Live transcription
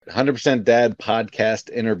100% Dad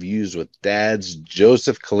podcast interviews with dads.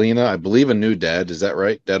 Joseph Kalina, I believe a new dad. Is that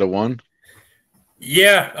right? Dad of one?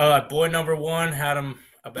 Yeah, boy number one had him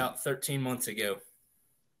about 13 months ago.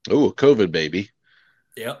 Oh, COVID baby.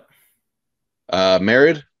 Yep.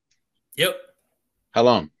 Married? Yep. How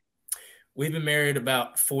long? We've been married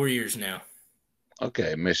about 4 years now.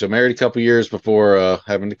 Okay, so married a couple years before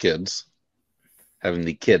having the kids, having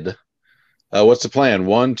the kid. What's the plan?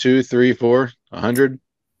 One, two, three, four, 100?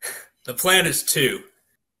 The plan is two.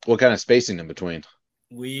 What kind of spacing in between?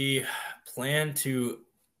 We plan to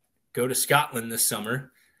go to Scotland this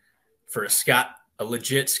summer for a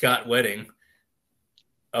legit Scot wedding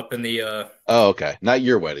up in the Oh, okay. Not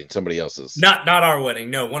your wedding, somebody else's. not our wedding.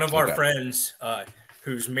 No, one of our Okay. friends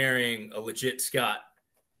who's marrying a legit Scot,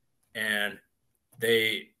 and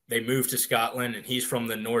they moved to Scotland, and he's from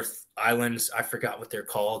the North Islands. I forgot what they're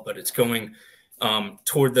called, but it's going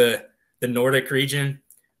toward the Nordic region.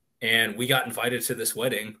 And we got invited to this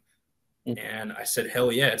wedding, and I said,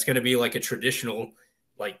 "Hell yeah!" It's going to be like a traditional,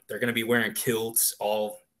 like they're going to be wearing kilts,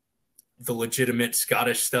 all the legitimate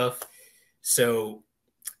Scottish stuff. So,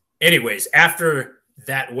 anyways, after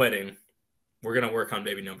that wedding, we're going to work on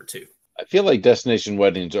baby number two. I feel like destination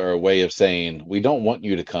weddings are a way of saying we don't want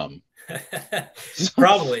you to come.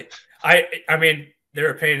 Probably. I mean,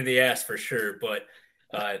 they're a pain in the ass for sure, but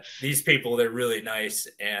these people, they're really nice,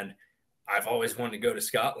 and I've always wanted to go to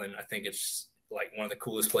Scotland. I think it's like one of the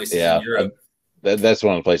coolest places in Europe. That's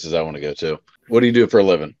one of the places I want to go to. What do you do for a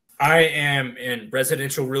living? I am in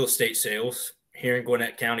residential real estate sales here in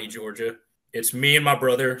Gwinnett County, Georgia. It's me and my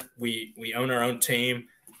brother. We own our own team,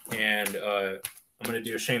 and I'm going to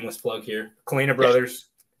do a shameless plug here. Kalina Brothers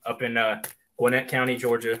up in Gwinnett County,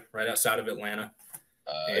 Georgia, right outside of Atlanta.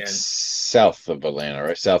 It's south of Atlanta,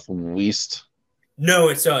 right? Southwest? No,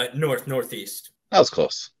 it's northeast. That was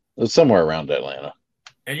close. It was somewhere around Atlanta.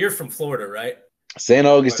 And you're from Florida, right? St.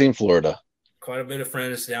 Augustine, Florida. Quite a bit of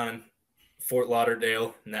friends down in Fort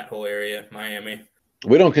Lauderdale and that whole area, Miami.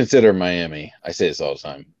 We don't consider Miami. I say this all the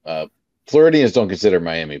time. Floridians don't consider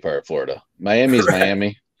Miami part of Florida. Miami's Correct.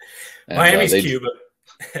 Miami. And, Miami's Cuba.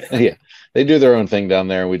 Yeah, they do their own thing down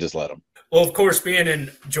there, and we just let them. Well, of course, being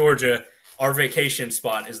in Georgia, our vacation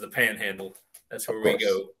spot is the Panhandle. That's where we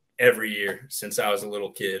go every year since I was a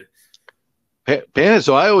little kid.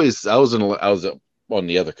 So I was on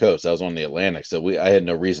the other coast. I was on the Atlantic, so I had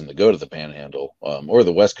no reason to go to the Panhandle or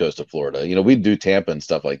the west coast of Florida. You know, we'd do Tampa and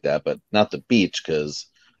stuff like that, but not the beach because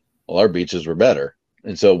our beaches were better.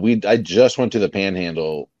 And so I just went to the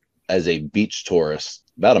Panhandle as a beach tourist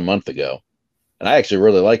about a month ago, and I actually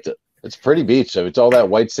really liked it. It's a pretty beach. So it's all that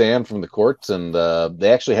white sand from the courts, and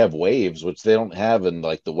they actually have waves, which they don't have in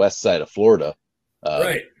like the west side of Florida.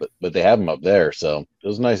 Right. But they have them up there, so it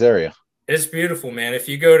was a nice area. It's beautiful, man. If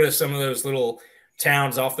you go to some of those little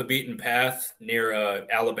towns off the beaten path near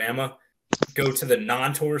Alabama, go to the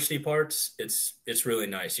non-touristy parts. It's really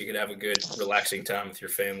nice. You could have a good, relaxing time with your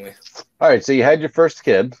family. All right, so you had your first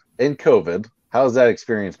kid in COVID. How's that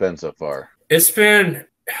experience been so far? It's been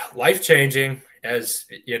life-changing, as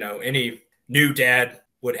you know, any new dad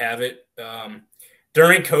would have it.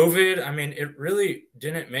 During COVID, I mean, it really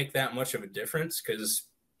didn't make that much of a difference because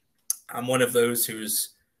I'm one of those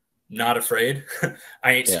who's not afraid.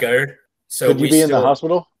 I ain't scared. So could you be in the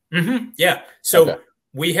hospital? Mm-hmm, yeah. So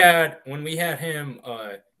when we had him,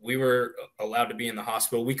 we were allowed to be in the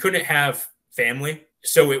hospital. We couldn't have family,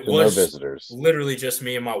 so it was no visitors. Literally just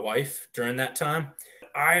me and my wife during that time.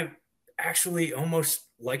 I actually almost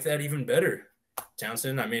like that even better,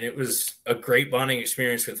 Townsend. I mean, it was a great bonding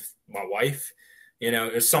experience with my wife. You know,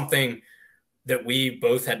 it was something that we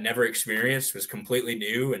both had never experienced. It was completely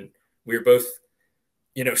new, and we were both,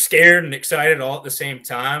 you know, scared and excited all at the same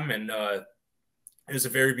time. And it was a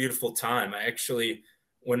very beautiful time. I actually,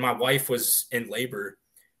 when my wife was in labor,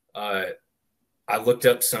 I looked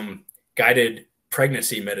up some guided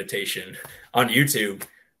pregnancy meditation on YouTube,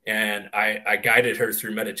 and I guided her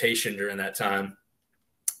through meditation during that time.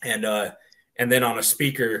 And then on a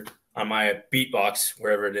speaker on my beatbox,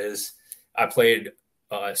 wherever it is, I played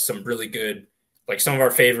some really good, like some of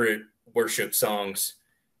our favorite worship songs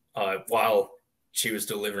while she was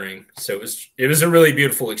delivering. So it was a really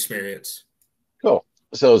beautiful experience. Cool.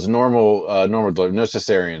 So it was normal delivery, no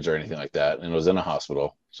cesareans or anything like that, and it was in a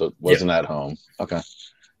hospital, so it wasn't at home. Okay.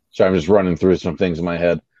 So I'm just running through some things in my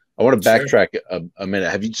head. I want to backtrack a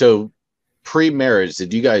minute. So pre-marriage,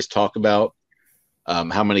 did you guys talk about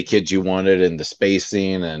how many kids you wanted and the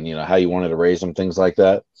spacing and, you know, how you wanted to raise them, things like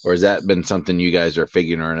that? Or has that been something you guys are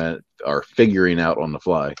figuring out on the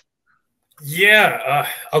fly? Yeah,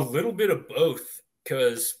 a little bit of both.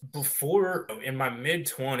 Because before, in my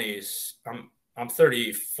mid-20s, I'm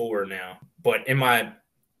 34 now, but in my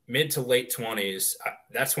mid to late 20s,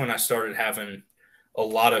 that's when I started having a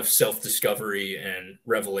lot of self-discovery and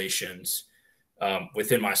revelations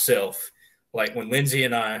within myself. Like when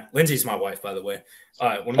Lindsay's my wife, by the way.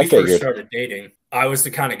 When I we first figured. started dating, I was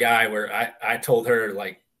the kind of guy where I told her,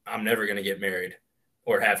 like, I'm never going to get married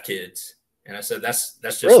or have kids. And I said, that's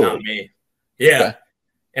just not Really? me. Yeah. Okay.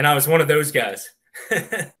 And I was one of those guys.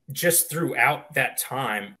 Just throughout that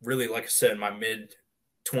time, really, like I said, my mid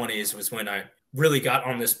 20s was when I really got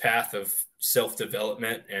on this path of self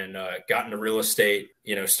development and got into real estate,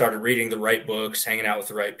 started reading the right books, hanging out with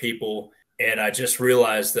the right people. And I just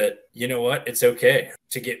realized that, you know what? It's okay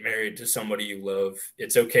to get married to somebody you love.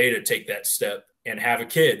 It's okay to take that step and have a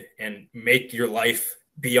kid and make your life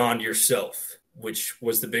beyond yourself, which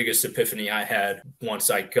was the biggest epiphany I had once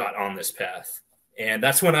I got on this path. And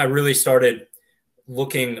that's when I really started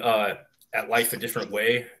looking at life a different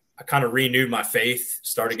way. I kind of renewed my faith,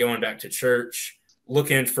 started going back to church,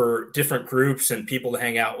 looking for different groups and people to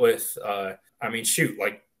hang out with.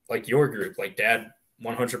 Like your group, like Dad,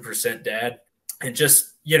 100% Dad, and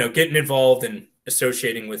just, getting involved and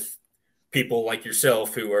associating with people like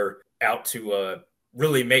yourself who are out to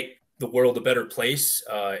really make the world a better place.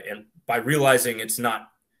 And by realizing it's not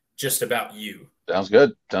just about you. Sounds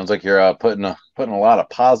good. Sounds like you're putting a lot of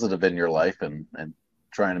positive in your life and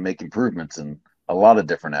trying to make improvements in a lot of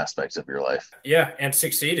different aspects of your life. Yeah, and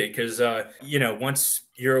succeeded because, once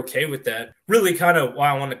you're okay with that, really kind of why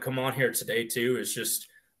I want to come on here today too is just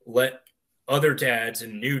let other dads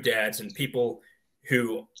and new dads and people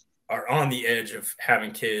who are on the edge of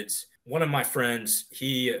having kids. One of my friends,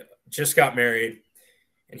 he just got married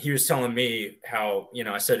and he was telling me how,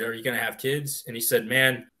 I said, are you going to have kids? And he said,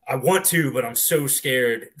 man, I want to, but I'm so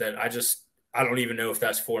scared that I don't even know if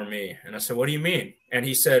that's for me. And I said, what do you mean? And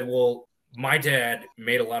he said, well, my dad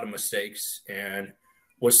made a lot of mistakes and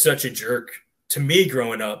was such a jerk to me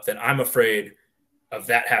growing up that I'm afraid of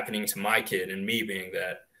that happening to my kid and me being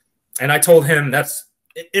that. And I told him that's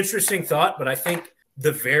an interesting thought, but I think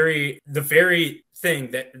the very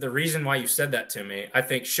thing that the reason why you said that to me, I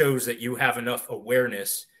think shows that you have enough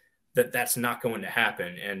awareness that that's not going to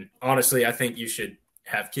happen. And honestly, I think you should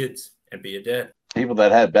have kids and be a dad. People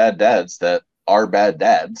that have bad dads that are bad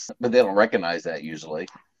dads, but they don't recognize that usually.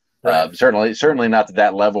 Right. Certainly not to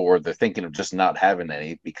that level where they're thinking of just not having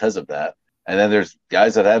any because of that. And then there's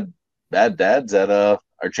guys that have bad dads that are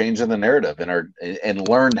changing the narrative and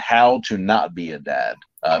learned how to not be a dad,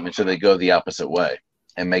 and so they go the opposite way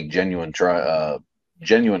and make genuine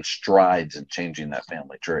strides in changing that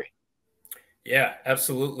family tree. Yeah,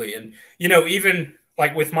 absolutely. And even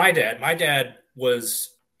like with my dad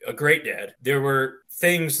was a great dad. There were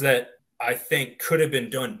things that I think could have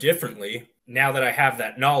been done differently. Now that I have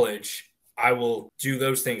that knowledge, I will do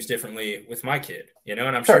those things differently with my kid, and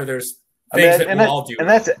I'm sure there's things that we'll all do.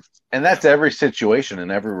 And that's every situation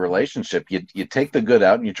and every relationship. You take the good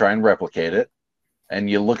out and you try and replicate it, and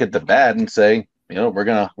you look at the bad and say, we're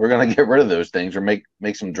gonna get rid of those things or make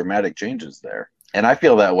some dramatic changes there. And I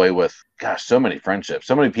feel that way with, gosh, so many friendships,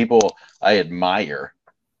 so many people I admire,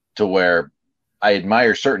 to where I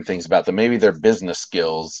admire certain things about them. Maybe their business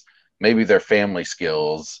skills, maybe their family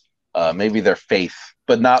skills, maybe their faith,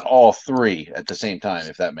 but not all three at the same time,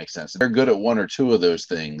 if that makes sense. They're good at one or two of those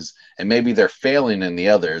things, and maybe they're failing in the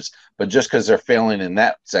others, but just because they're failing in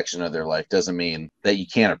that section of their life doesn't mean that you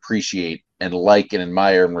can't appreciate and like and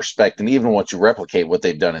admire and respect and even want to replicate what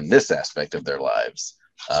they've done in this aspect of their lives.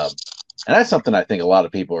 And that's something I think a lot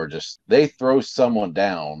of people are they throw someone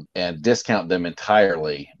down and discount them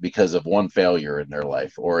entirely because of one failure in their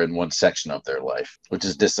life or in one section of their life, which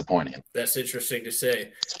is disappointing. That's interesting to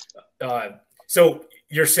say. So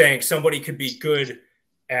you're saying somebody could be good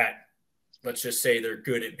at, let's just say they're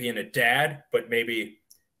good at being a dad, but maybe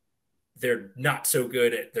they're not so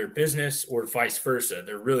good at their business, or vice versa.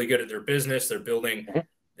 They're really good at their business. They're building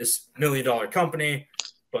this $1 million company,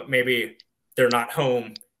 but maybe they're not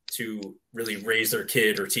home to really raise their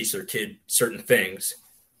kid or teach their kid certain things.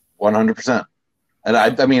 100%. And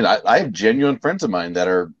I have genuine friends of mine that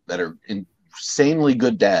are insanely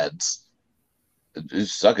good dads who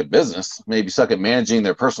suck at business, maybe suck at managing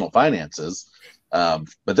their personal finances.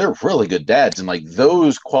 But they're really good dads. And like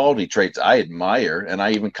those quality traits I admire, and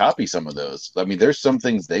I even copy some of those. I mean, there's some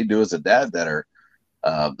things they do as a dad that are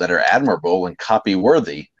admirable and copy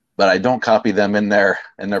worthy, but I don't copy them in their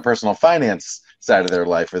personal finance side of their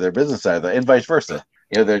life or their business side of and vice versa.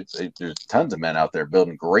 There's tons of men out there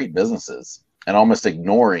building great businesses and almost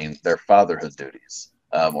ignoring their fatherhood duties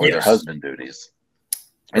or their husband duties.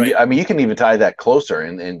 And Right. I mean, you can even tie that closer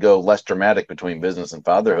and go less dramatic between business and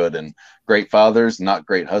fatherhood, and great fathers, not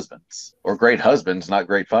great husbands, or great husbands, not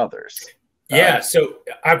great fathers. Yeah. So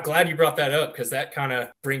I'm glad you brought that up because that kind of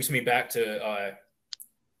brings me back to,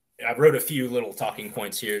 I wrote a few little talking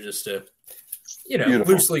points here just to, Beautiful.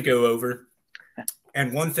 loosely go over.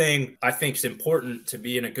 And one thing I think is important to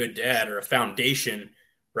being a good dad or a foundation,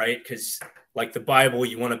 right? Because like the Bible,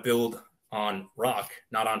 you want to build on rock,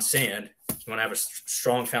 not on sand. You want to have a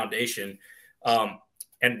strong foundation.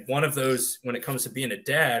 And one of those, when it comes to being a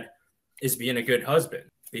dad, is being a good husband.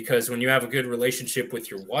 Because when you have a good relationship with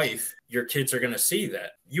your wife, your kids are going to see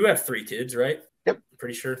that. You have 3 kids, right? Yep. I'm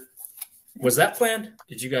pretty sure. Was that planned?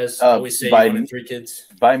 Did you guys always say you wanted 3 kids?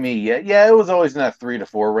 By me, yeah, it was always in that 3 to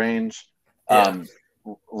 4 range. Yeah.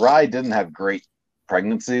 Rye didn't have great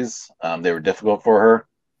pregnancies. They were difficult for her.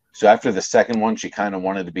 So after the second one, she kind of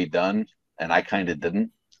wanted to be done, and I kind of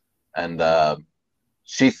didn't. And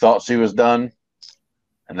she thought she was done,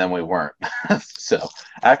 and then we weren't. So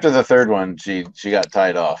after the third one, she got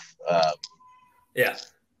tied off. Yeah.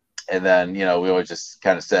 And then, we always just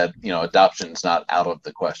kind of said, adoption's not out of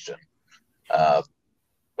the question. But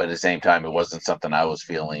at the same time, it wasn't something I was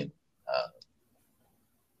feeling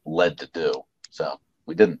led to do. So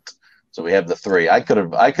we didn't. So we have the 3. I could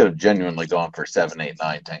have genuinely gone for 7, 8,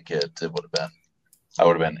 9, 10 kids. I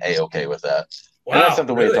would have been A-okay with that. Wow. And that's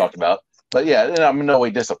something really? we talked about. But yeah, and I'm in no way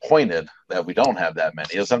disappointed that we don't have that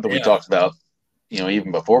many. It was something we talked about,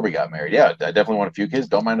 even before we got married. Yeah, I definitely want a few kids.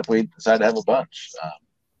 Don't mind if we decide to have a bunch.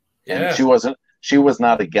 And she was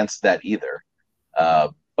not against that either.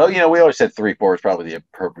 But we always said 3, 4 is probably the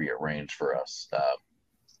appropriate range for us.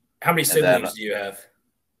 How many siblings do you have?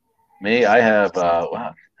 Me, I have.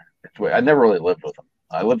 I never really lived with them.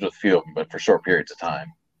 I lived with a few of them, but for short periods of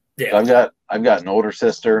time. Yeah. So I've got an older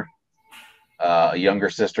sister, a younger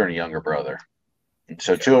sister, and a younger brother. And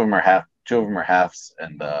so 2 of them are halves,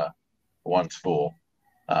 and one's full.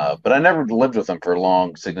 But I never lived with them for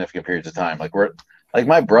long, significant periods of time. Like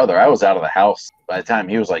my brother, I was out of the house by the time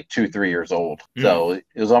he was like 2, 3 years old. So it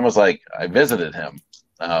was almost like I visited him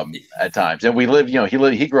at times. And we lived,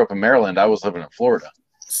 he grew up in Maryland. I was living in Florida.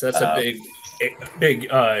 So that's a big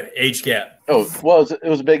age gap. Oh, well, it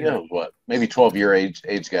was a big, maybe 12-year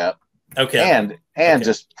age gap. Okay. And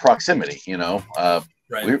just proximity, right.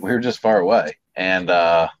 we were just far away. And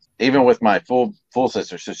even with my full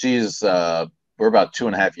sister, so she's, we're about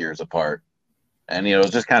 2.5 years apart. And, it was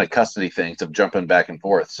just kind of custody things of jumping back and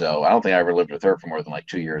forth. So I don't think I ever lived with her for more than like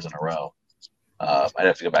 2 years in a row. I'd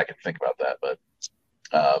have to go back and think about that. But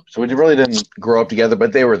so we really didn't grow up together,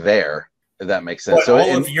 but they were there, if that makes sense. But so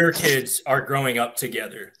all of your kids are growing up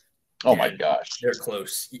together. Oh, my gosh. They're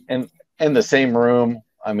close. And in the same room.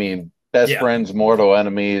 I mean, best friends, mortal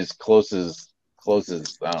enemies, close as I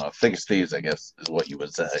don't know, thick as thieves, I guess, is what you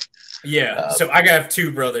would say. Yeah. So I have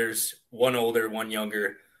 2 brothers, one older, one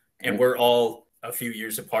younger, and we're all a few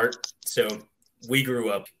years apart. So we grew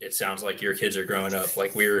up. It sounds like your kids are growing up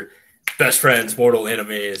like we're best friends, mortal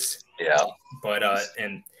enemies. Yeah. But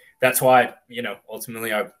and that's why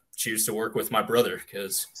ultimately I choose to work with my brother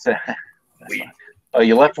because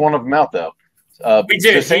you left one of them out though. We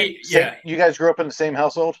did. You guys grew up in the same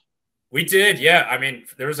household? We did. Yeah. I mean,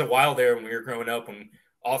 there was a while there when we were growing up when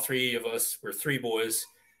all 3 of us were 3 boys.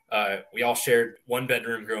 We all shared one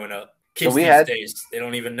bedroom growing up. Kids these days, they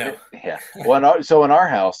don't even know. Yeah. Well, in our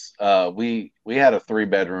house, we had a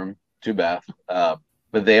 3-bedroom, 2-bath,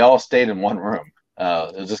 but they all stayed in one room.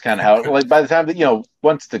 It was just kind of how, like, by the time that,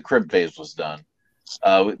 once the crib phase was done,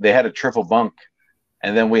 they had a triple bunk,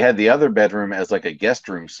 and then we had the other bedroom as like a guest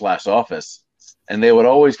room / office, and they would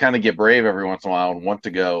always kind of get brave every once in a while and want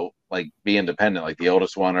to go like be independent, like the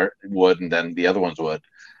oldest one would, and then the other ones would.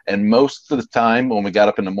 And most of the time when we got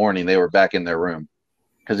up in the morning, they were back in their room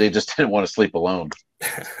because they just didn't want to sleep alone.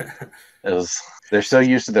 They're so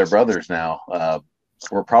used to their brothers now.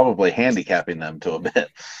 We're probably handicapping them to a bit.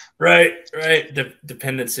 Right.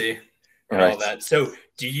 Dependency and all that. So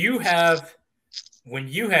do you have, when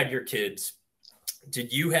you had your kids,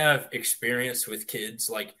 did you have experience with kids?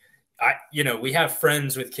 Like, we have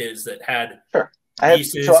friends with kids that had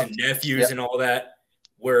nieces and nephews and all that,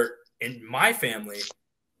 where in my family,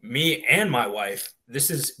 me and my wife,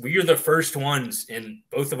 we are the first ones in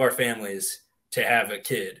both of our families to have a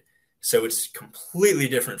kid. So it's completely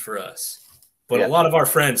different for us. But a lot of our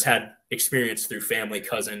friends had experience through family,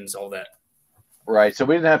 cousins, all that. Right. So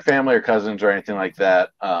we didn't have family or cousins or anything like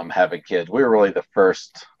that having kids. We were really the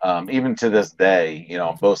first. Even to this day,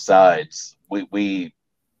 on both sides, we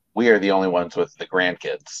are the only ones with the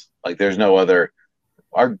grandkids. Like there's no other.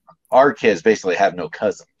 Our kids basically have no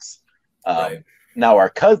cousins. Right. Now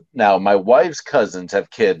now my wife's cousins have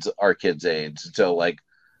kids our kids' age. So like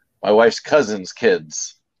my wife's cousin's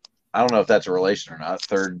kids, I don't know if that's a relation or not.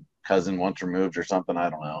 Third cousin once removed or something. I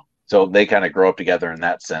don't know. So they kind of grow up together in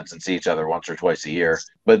that sense and see each other once or twice a year.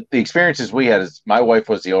 But the experiences we had is my wife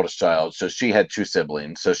was the oldest child, so she had two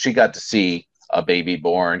siblings. So she got to see a baby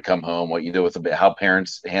born, come home, what you do with how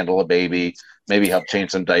parents handle a baby, maybe help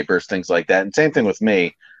change some diapers, things like that. And same thing with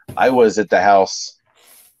me. I was at the house.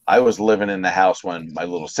 I was living in the house when my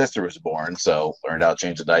little sister was born, so learned how to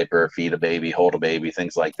change a diaper, feed a baby, hold a baby,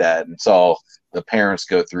 things like that, and saw the parents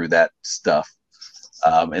go through that stuff.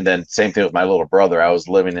 And then same thing with my little brother. I was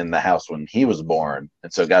living in the house when he was born,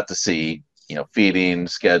 and so got to see, feeding,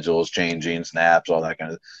 schedules, changing, snaps, all that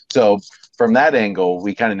kind of. So from that angle,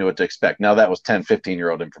 we kind of knew what to expect. Now that was 10,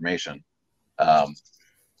 15-year-old information.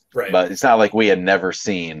 Right. But it's not like we had never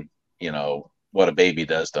seen, what a baby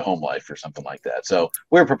does to home life or something like that. So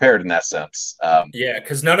we're prepared in that sense. Yeah,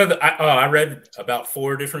 because none of I read about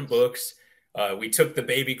 4 different books. We took the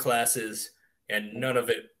baby classes, and none of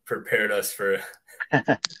it prepared us for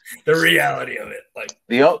the reality of it. Like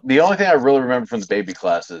the only thing I really remember from the baby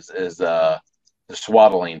classes is the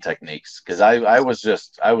swaddling techniques, because I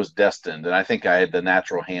was destined, and I think I had the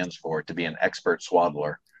natural hands for it, to be an expert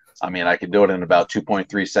swaddler. I mean, I could do it in about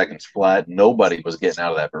 2.3 seconds flat. Nobody was getting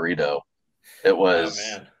out of that burrito. It was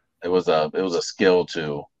it was a skill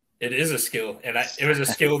too. It is a skill, and it was a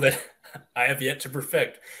skill that I have yet to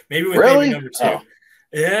perfect. Maybe with really? baby number 2. Oh.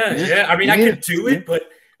 Yeah. I mean, I could do it, but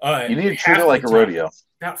you need to treat it like a rodeo.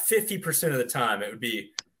 About 50% of the time, it would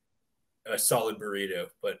be a solid burrito.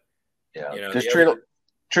 But yeah, just treat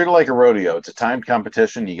it like a rodeo. It's a timed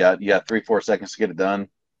competition. You got 3-4 seconds to get it done,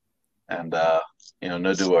 and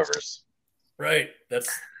no do-overs. Right. That's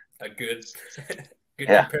a good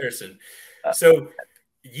comparison. So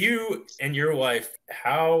you and your wife,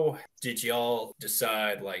 how did y'all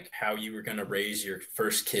decide like how you were going to raise your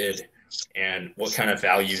first kid and what kind of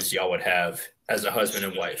values y'all would have as a husband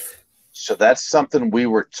and wife? So that's something we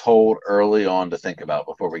were told early on to think about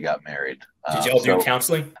before we got married. Did y'all do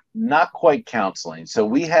counseling? Not quite counseling. So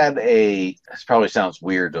we had this probably sounds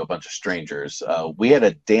weird to a bunch of strangers. We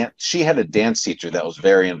had she had a dance teacher that was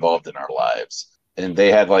very involved in our lives. And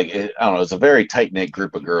they had I don't know, it's a very tight knit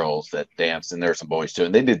group of girls that danced, and there were some boys too.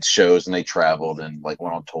 And they did shows and they traveled and went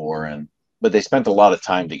on tour, but they spent a lot of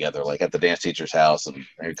time together, like at the dance teacher's house, and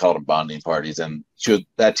they called them bonding parties. And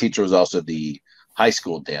that teacher was also the high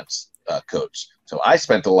school dance coach. So I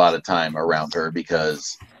spent a lot of time around her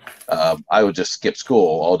because I would just skip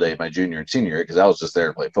school all day my junior and senior year because I was just there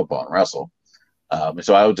to play football and wrestle. And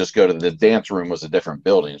so I would just go to the dance room, was a different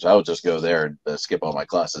building. So I would just go there and skip all my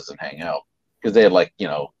classes and hang out, because they had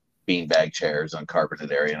beanbag chairs,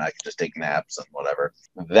 uncarpeted area, and I could just take naps and whatever.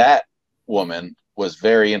 That woman was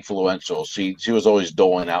very influential. She was always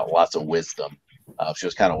doling out lots of wisdom. She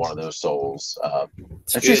was kind of one of those souls.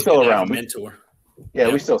 And she's still around. Mentor.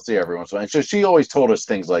 Yeah, we still see her every once in a while. And so she always told us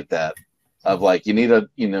things like that, of you need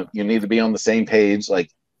to be on the same page.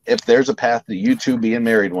 Like, if there's a path to you two being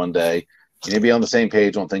married one day, you need to be on the same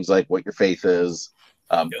page on things like what your faith is.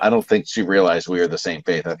 I don't think she realized we were the same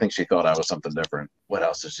faith. I think she thought I was something different. What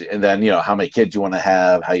else is she? And then, how many kids you want to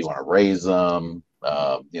have, how you want to raise them,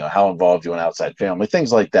 how involved you want outside family,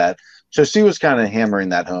 things like that. So she was kind of hammering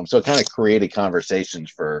that home. So it kind of created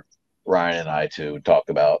conversations for Ryan and I to talk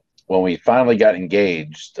about. When we finally got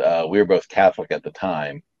engaged, we were both Catholic at the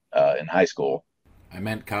time in high school. I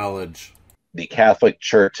meant college. The Catholic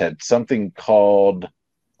Church had something called, I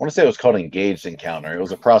want to say it was called Engaged Encounter. It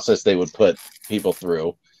was a process they would put people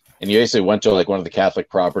through. And you basically went to one of the Catholic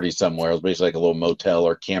properties somewhere. It was basically a little motel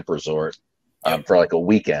or camp resort for a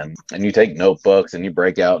weekend. And you take notebooks and you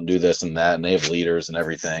break out and do this and that. And they have leaders and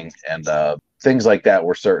everything. And things like that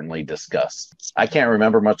were certainly discussed. I can't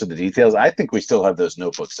remember much of the details. I think we still have those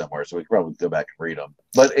notebooks somewhere, so we could probably go back and read them.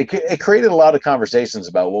 But it created a lot of conversations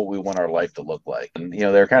about what we want our life to look like. And,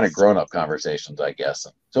 they're kind of grown-up conversations, I guess.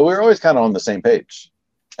 So we were always kind of on the same page.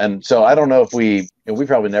 And so I don't know if we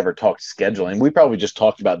probably never talked scheduling. We probably just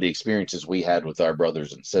talked about the experiences we had with our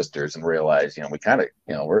brothers and sisters and realized, we kind of,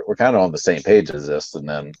 we're kind of on the same page as this. And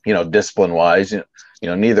then, discipline wise,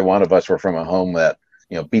 neither one of us were from a home that,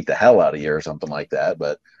 beat the hell out of you or something like that.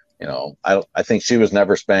 But, I think she was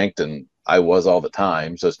never spanked and I was all the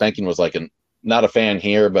time. So spanking was not a fan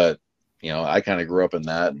here, but, I kind of grew up in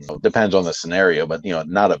that. And it depends on the scenario, but,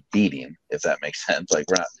 not a beating, if that makes sense. We're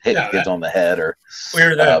not hitting kids on the head or.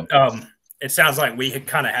 We're it sounds like we had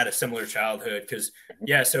kind of had a similar childhood because,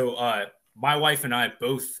 so my wife and I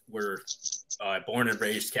both were born and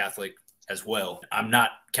raised Catholic as well. I'm not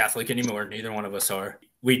Catholic anymore. Neither one of us are.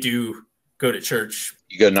 We do go to church.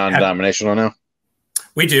 You go non-denominational now?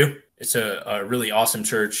 We do. It's a really awesome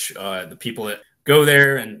church. The people that go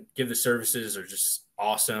there and give the services are just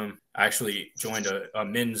awesome. I actually joined a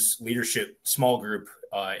men's leadership small group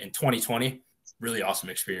in 2020. Really awesome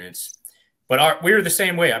experience. But we were the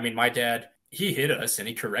same way. I mean, my dad, he hit us and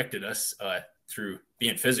he corrected us through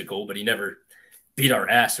being physical, but he never beat our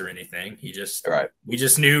ass or anything. We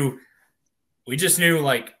just knew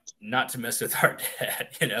like not to mess with our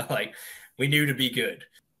dad, like we knew to be good.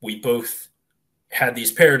 We both had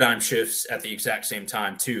these paradigm shifts at the exact same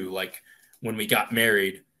time too. Like when we got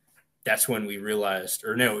married, that's when we realized,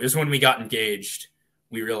 or no, it was when we got engaged.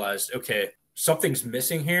 We realized, okay, something's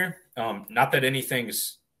missing here. Not that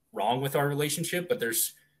anything's wrong with our relationship, but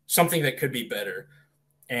there's something that could be better.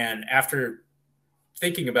 And after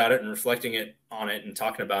thinking about it and reflecting on it and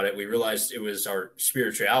talking about it, we realized it was our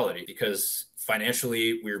spirituality, because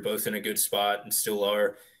financially we were both in a good spot and still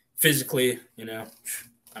are. Physically,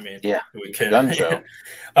 I mean, yeah, we can gun show,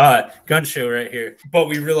 gun show right here. But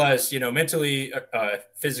we realized, mentally,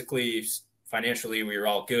 physically, financially, we were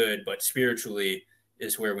all good, but spiritually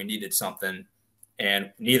is where we needed something.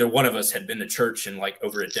 And neither one of us had been to church in like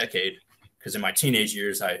over a decade, because in my teenage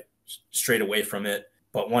years, I strayed away from it.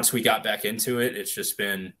 But once we got back into it, it's just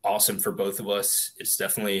been awesome for both of us. It's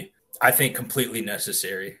definitely, I think, completely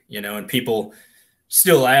necessary, and people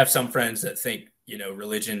still, I have some friends that think,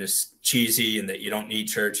 religion is cheesy and that you don't need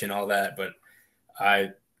church and all that. But I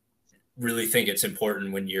really think it's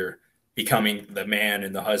important when you're becoming the man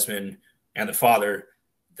and the husband and the father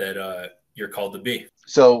that you're called to be.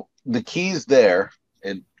 So the keys there,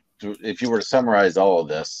 and if you were to summarize all of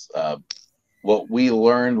this, what we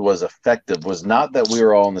learned was effective was not that we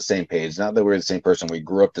were all on the same page, not that we were the same person, we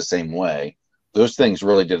grew up the same way. Those things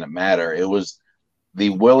really didn't matter. It was the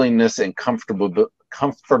willingness and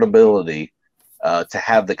comfortability to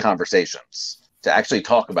have the conversations, to actually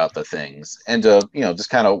talk about the things, and to, just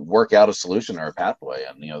kind of work out a solution or a pathway.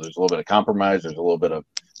 And, there's a little bit of compromise. There's a little bit of,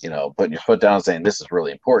 putting your foot down and saying, this is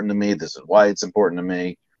really important to me. This is why it's important to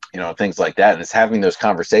me, things like that. And it's having those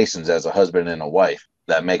conversations as a husband and a wife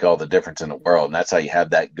that make all the difference in the world. And that's how you have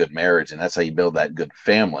that good marriage. And that's how you build that good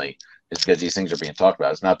family, is because these things are being talked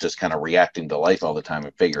about. It's not just kind of reacting to life all the time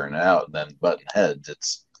and figuring it out and then butting heads.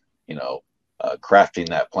 It's, crafting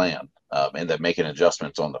that plan. And then making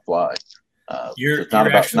adjustments on the fly. It's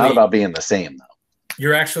not about being the same, though.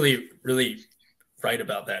 You're actually really right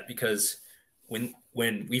about that, because when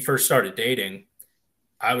we first started dating,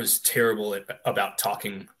 I was terrible about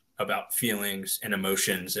talking about feelings and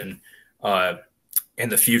emotions and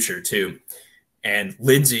the future too. And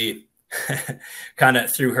Lindsay, kind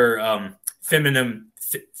of through her feminine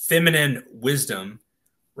wisdom,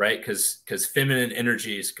 right? Because feminine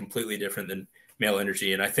energy is completely different than male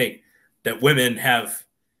energy, and I think that women have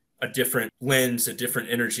a different lens, a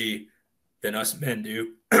different energy than us men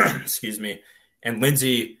do. Excuse me. And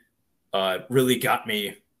Lindsay really got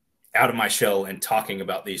me out of my shell and talking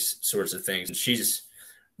about these sorts of things. And she's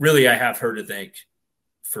really, I have her to thank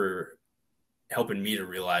for helping me to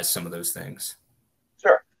realize some of those things.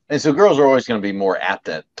 Sure. And so girls are always going to be more apt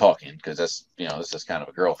at talking, because that's, this is kind of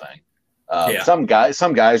a girl thing. Some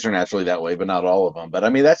guys are naturally that way, but not all of them. But I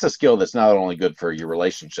mean, that's a skill that's not only good for your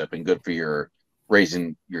relationship and good for your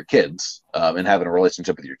raising your kids and having a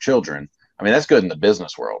relationship with your children. I mean, that's good in the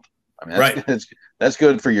business world. I mean, that's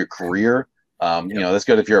good for your career. That's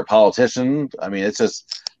good if you're a politician. I mean, it's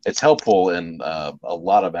helpful in a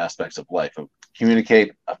lot of aspects of life.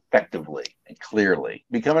 Communicate effectively and clearly.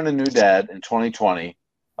 Becoming a new dad in 2020,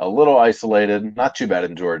 a little isolated, not too bad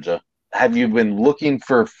in Georgia. Have you been looking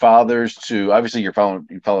for fathers to, obviously you followed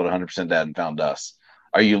 100% Dad and found us.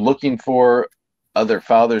 Are you looking for other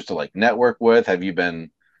fathers to like network with? Have you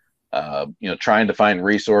been, trying to find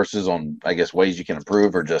resources on, I guess, ways you can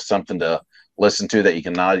improve, or just something to listen to that you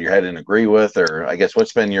can nod your head and agree with? Or I guess,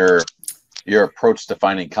 what's been your approach to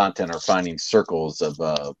finding content or finding circles of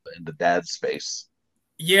in the dad space?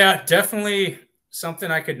 Yeah, definitely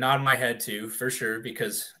something I could nod my head to, for sure,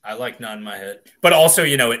 because I like nodding my head. But also,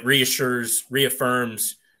 it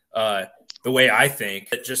reaffirms the way I think.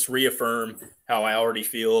 It just reaffirm how I already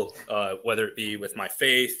feel, whether it be with my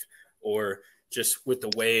faith or just with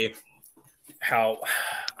the way how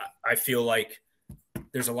I feel like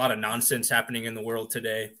there's a lot of nonsense happening in the world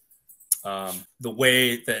today. The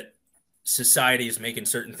way that society is making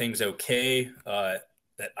certain things okay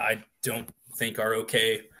that I don't think are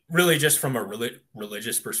okay. Really, just from a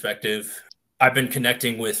religious perspective, I've been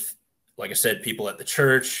connecting with, like I said, people at the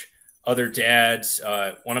church, other dads.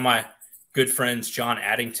 One of my good friends, John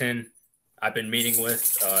Addington, I've been meeting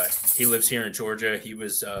with. He lives here in Georgia. He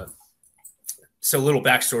was so a little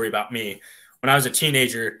backstory about me. When I was a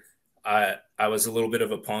teenager, I was a little bit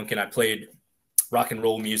of a punk, and I played rock and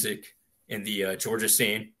roll music in the Georgia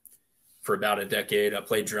scene for about a decade. I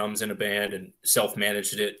played drums in a band and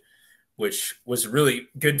self-managed it, which was a really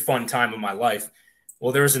good, fun time of my life.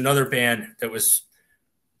 Well, there was another band that was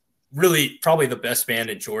really probably the best band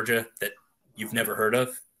in Georgia that you've never heard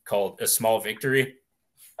of, called A Small Victory.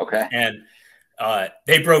 Okay. And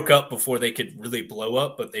they broke up before they could really blow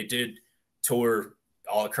up, but they did tour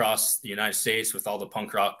all across the United States with all the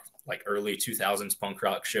punk rock, like early 2000s punk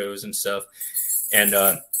rock shows and stuff. And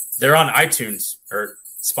they're on iTunes or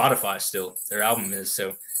Spotify still. Their album is.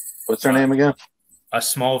 So what's their name again? A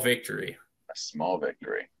Small Victory. A Small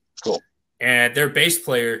Victory. Cool. And their bass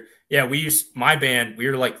player, my band,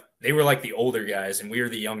 they were like the older guys and we were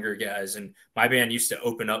the younger guys. And my band used to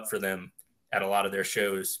open up for them at a lot of their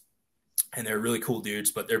shows. And they're really cool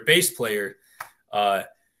dudes. But their bass player, after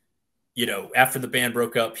the band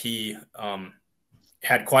broke up, he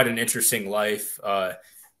had quite an interesting life.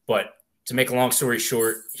 But to make a long story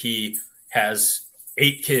short, he has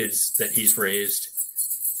 8 kids that he's raised,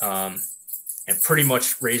 and pretty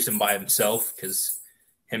much raised them by himself because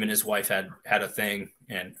him and his wife had a thing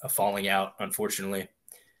and a falling out, unfortunately.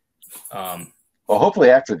 Well, hopefully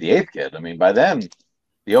after the 8th kid. I mean, by then,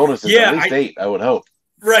 the oldest is at least 8, I would hope.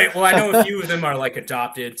 Right. Well, I know a few of them are like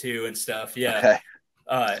adopted too and stuff. Yeah.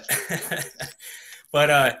 Okay.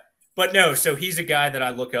 But no, so he's a guy that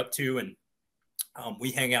I look up to, and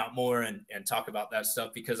we hang out more and talk about that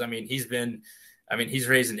stuff because, he's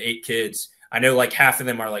raising 8 kids. I know like half of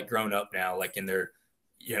them are like grown up now, like in their,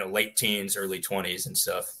 late teens, early 20s and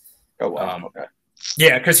stuff. Oh, wow. Okay.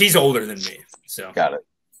 Yeah. Cause he's older than me. So got it.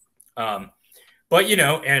 But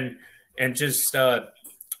and just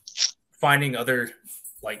finding other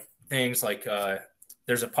like things like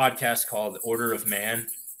there's a podcast called Order of Man.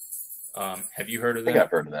 Have you heard of that? I think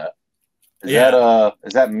I've heard of that.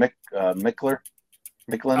 Is that Mickler?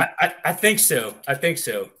 Micklin? I think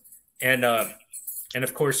so. And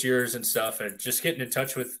of course yours and stuff, and just getting in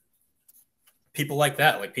touch with people like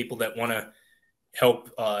that, like people that want to help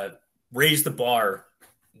raise the bar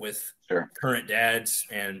with current dads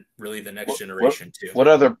and really the next generation too. What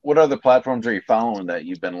other platforms are you following that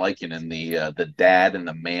you've been liking in the dad and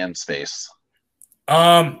the man space?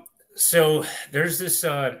 So there's this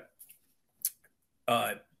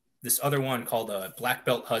this other one called Black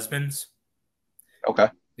Belt Husbands. Okay.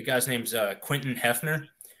 The guy's name's Quentin Hefner,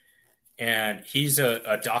 and he's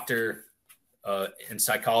a doctor in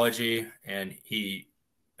psychology, and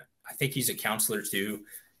I think he's a counselor too.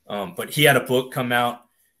 But he had a book come out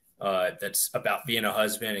that's about being a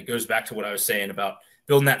husband. It goes back to what I was saying about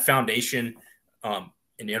building that foundation.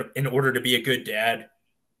 In order to be a good dad,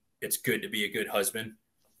 it's good to be a good husband,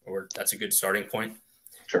 or that's a good starting point.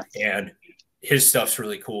 Sure. And his stuff's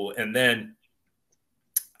really cool. And then,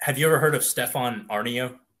 have you ever heard of Stefan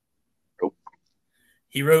Aarnio? Nope.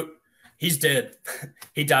 He's dead.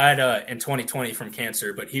 He died in 2020 from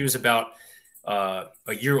cancer, but he was about a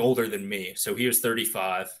year older than me. So he was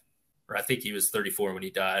 35, or I think he was 34 when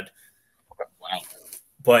he died. Wow.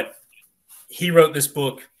 But he wrote this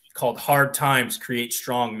book called Hard Times Create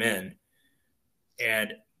Strong Men.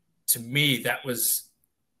 And to me, that was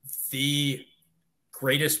the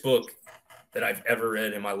greatest book that I've ever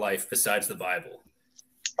read in my life besides the Bible.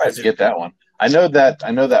 I have to get that one. I know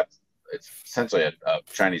that it's essentially a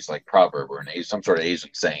Chinese like proverb or some sort of Asian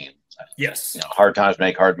saying. Yes. Hard times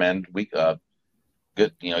make hard men.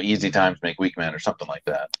 Good. Easy times make weak men, or something like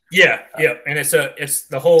that. Yeah. Yeah. And it's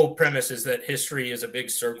the whole premise is that history is a big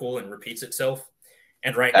circle and repeats itself.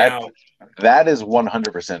 And now, that is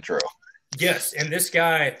 100% true. Yes. And this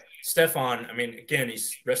guy, Stefan, again,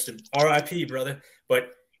 he's rested RIP, brother,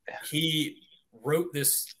 but he wrote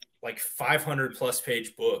this like 500 plus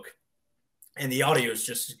page book, and the audio is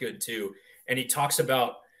just as good too. And he talks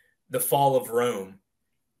about the fall of Rome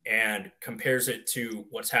and compares it to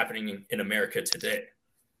what's happening in America today.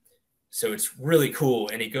 So it's really cool.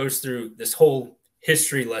 And he goes through this whole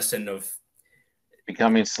history lesson of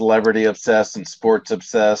becoming celebrity obsessed and sports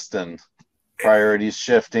obsessed and priorities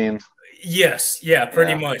shifting. Yes. Yeah,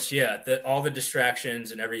 pretty much. Yeah. All the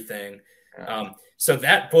distractions and everything. Yeah. So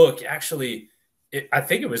that book actually, I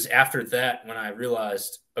think it was after that when I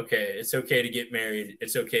realized, okay, it's okay to get married.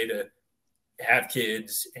 It's okay to have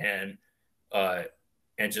kids and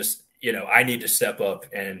just, I need to step up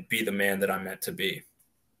and be the man that I'm meant to be.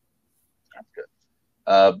 That's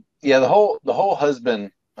good. The whole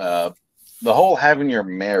husband, the whole having your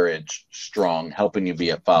marriage strong, helping you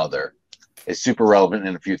be a father is super relevant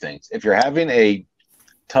in a few things. If you're having a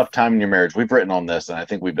tough time in your marriage, we've written on this, and I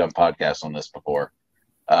think we've done podcasts on this before.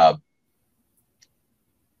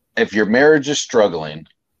 If your marriage is struggling,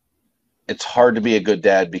 it's hard to be a good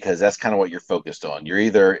dad because that's kind of what you're focused on. You're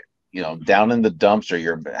either, down in the dumps, or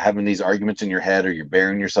you're having these arguments in your head, or you're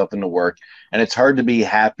burying yourself into work. And it's hard to be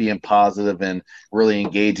happy and positive and really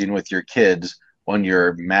engaging with your kids when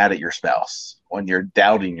you're mad at your spouse, when you're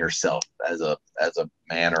doubting yourself as a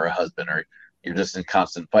man or a husband, or you're just in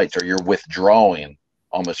constant fights, or you're withdrawing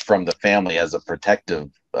almost from the family as a protective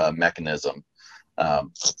mechanism.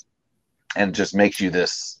 And just makes you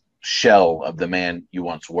this shell of the man you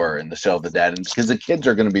once were, and the shell of the dad. And because the kids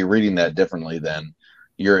are going to be reading that differently than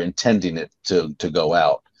you're intending it to go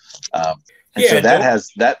out. So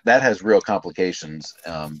that has real complications.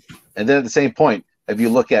 And then at the same point, if you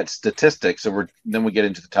look at statistics, then we get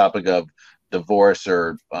into the topic of divorce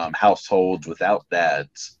or households without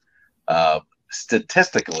dads.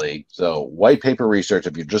 Statistically, so white paper research,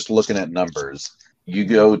 if you're just looking at numbers,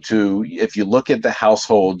 if you look at the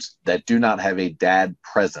households that do not have a dad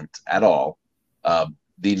present at all,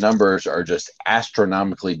 the numbers are just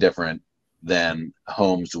astronomically different than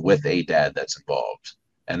homes with a dad that's involved.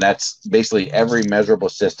 And that's basically every measurable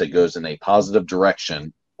statistic goes in a positive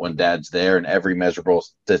direction when dad's there, and every measurable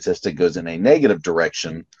statistic goes in a negative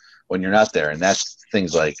direction when you're not there. And that's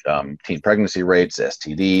things like teen pregnancy rates,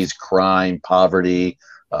 STDs, crime, poverty,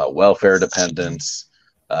 welfare dependence,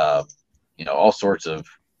 all sorts of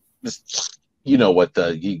just, what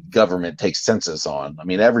the government takes census on. I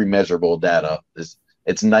mean, every measurable data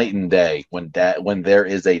it's night and day when there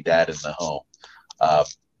is a dad in the home.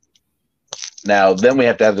 Now, then we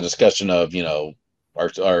have to have the discussion of,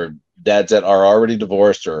 our dads that are already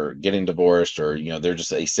divorced or getting divorced, or, they're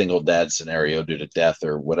just a single dad scenario due to death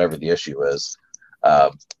or whatever the issue is.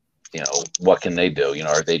 What can they do?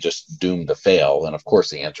 Are they just doomed to fail? And of course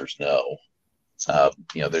the answer is no.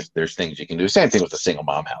 There's things you can do. Same thing with a single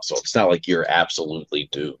mom household. It's not like you're absolutely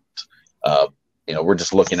doomed. We're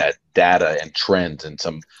just looking at data and trends and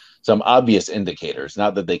some obvious indicators,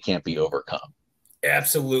 not that they can't be overcome.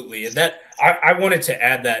 Absolutely. And that I wanted to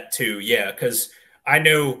add that too. Yeah. Cause I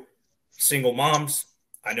know single moms,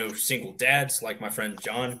 I know single dads, like my friend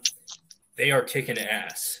John, they are kicking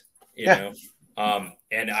ass, you know?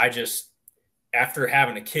 And I just, after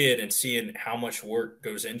having a kid and seeing how much work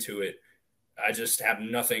goes into it, I just have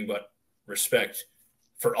nothing but respect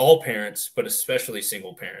for all parents, but especially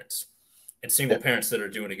single parents and single parents that are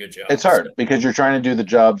doing a good job. It's hard because you're trying to do the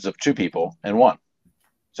jobs of two people in one.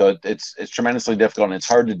 So it's tremendously difficult, and it's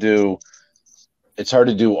hard to do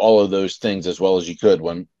all of those things as well as you could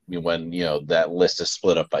when that list is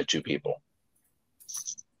split up by two people.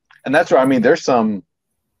 And that's where, I mean, there's some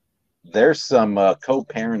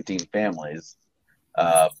co-parenting families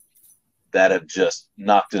that have just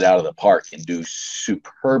knocked it out of the park and do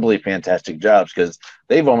superbly fantastic jobs because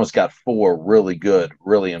they've almost got 4 really good,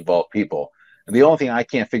 really involved people. And the only thing I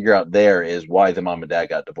can't figure out there is why the mom and dad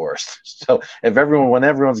got divorced. So when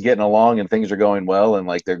everyone's getting along and things are going well and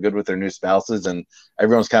like they're good with their new spouses and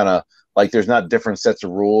everyone's kind of like there's not different sets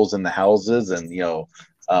of rules in the houses and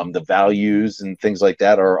the values and things like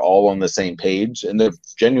that are all on the same page and they're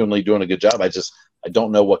genuinely doing a good job. I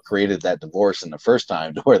don't know what created that divorce in the first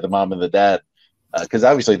time to where the mom and the dad, because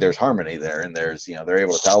obviously there's harmony there and there's, they're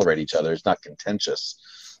able to tolerate each other. It's not contentious.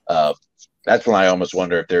 That's when I almost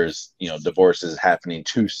wonder if there's, divorces happening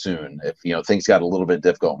too soon. If, things got a little bit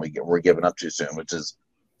difficult and we're giving up too soon, which is,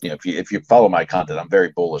 if you follow my content, I'm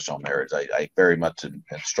very bullish on marriage. I very much am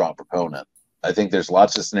a strong proponent. I think there's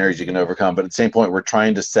lots of scenarios you can overcome, but at the same point, we're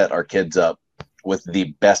trying to set our kids up with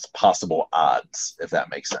the best possible odds, if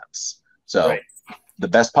that makes sense. So right. The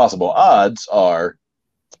best possible odds are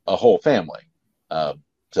a whole family. So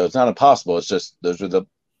it's not impossible. It's just, those are the,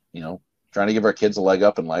 trying to give our kids a leg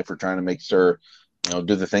up in life. We're trying to make sure,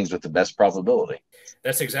 do the things with the best probability.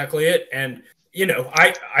 That's exactly it. And,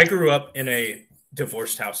 I grew up in a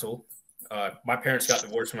divorced household. My parents got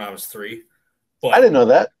divorced when I was 3. But I didn't know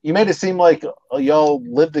that. You made it seem like y'all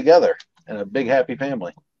lived together in a big, happy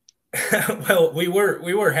family. Well, we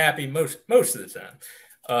were happy most of the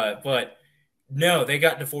time. But no, they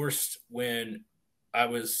got divorced when I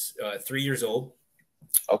was 3 years old.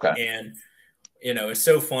 Okay. And, it's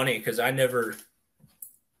so funny because I never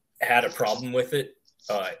had a problem with it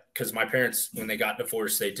because my parents, when they got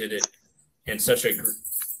divorced, they did it in such a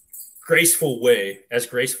graceful way, as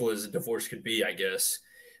graceful as a divorce could be, I guess,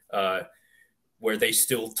 where they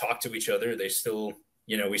still talk to each other. They still,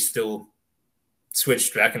 we still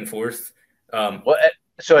switched back and forth.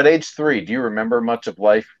 So at age 3, do you remember much of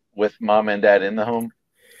life with mom and dad in the home?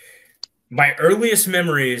 My earliest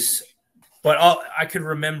memories, but I could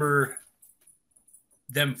remember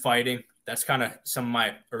them fighting. That's kind of some of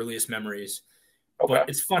my earliest memories. Okay. But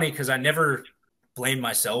it's funny because I never blamed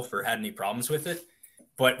myself or had any problems with it.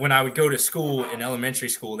 But when I would go to school in elementary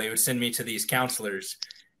school, they would send me to these counselors,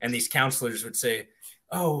 and these counselors would say,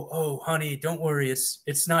 oh, honey, don't worry.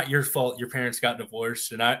 It's not your fault your parents got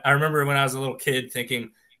divorced. And I remember when I was a little kid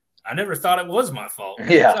thinking, I never thought it was my fault.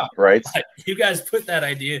 Yeah, right. You guys put that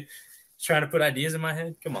idea, trying to put ideas in my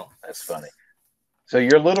head. Come on. That's funny. So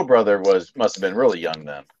your little brother must have been really young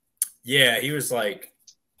then. Yeah, he was like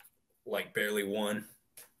barely one.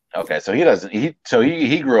 Okay, so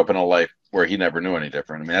he grew up in a life where he never knew any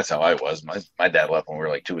different. I mean, that's how I was. My dad left when we were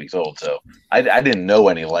like 2 weeks old, so I didn't know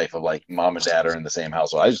any life of like mom and dad are in the same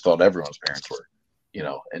household. I just thought everyone's parents were,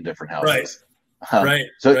 in different houses. Right. Right.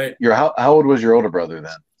 So right. How old was your older brother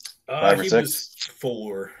then? 5 or 6? Was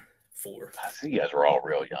four. I think you guys were all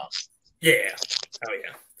real young. Yeah. Oh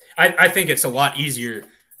yeah. I think it's a lot easier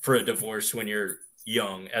for a divorce when you're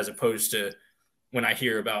young as opposed to when I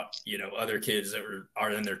hear about, other kids that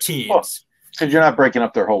are in their teens. Because you're not breaking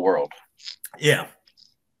up their whole world. Yeah.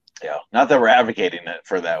 Yeah. Not that we're advocating it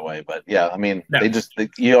for that way, but yeah, I mean, no.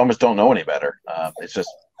 You almost don't know any better.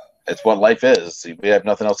 It's what life is. We have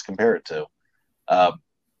nothing else to compare it to.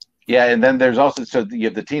 Yeah. And then there's also, so you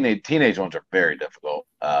have the teenage ones are very difficult.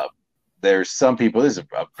 There's some people, this is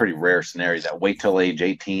a pretty rare scenario, that wait till age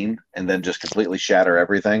 18 and then just completely shatter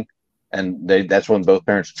everything. And that's when both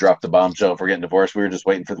parents drop the bombshell. If we're getting divorced, we were just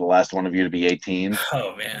waiting for the last one of you to be 18.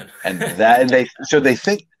 Oh man. So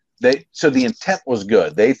the intent was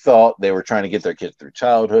good. They thought they were trying to get their kids through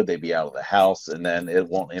childhood. They'd be out of the house and then it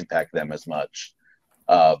won't impact them as much.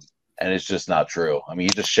 And it's just not true. I mean,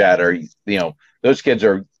 you just shatter, those kids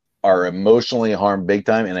are emotionally harmed big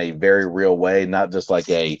time in a very real way, not just like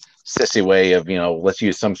a sissy way of, let's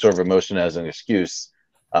use some sort of emotion as an excuse.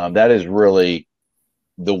 That is really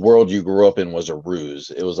the world you grew up in was a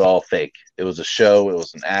ruse. It was all fake. It was a show. It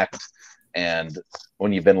was an act. And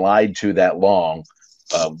when you've been lied to that long,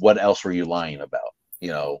 what else were you lying about?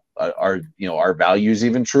 Are values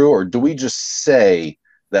even true? Or do we just say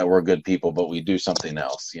that we're good people, but we do something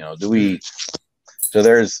else?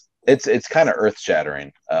 It's kind of earth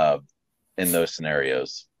shattering in those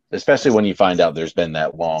scenarios, especially when you find out there's been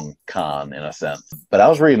that long con in a sense. But I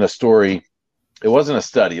was reading a story. It wasn't a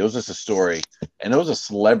study. It was just a story. And it was a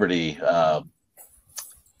celebrity.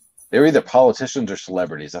 They were either politicians or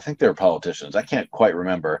celebrities. I think they were politicians. I can't quite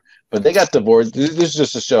remember. But they got divorced. This is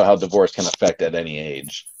just to show how divorce can affect at any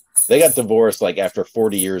age. They got divorced like after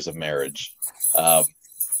 40 years of marriage.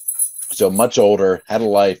 So much older, had a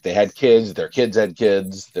life. They had kids. Their kids had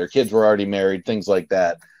kids. Their kids were already married, things like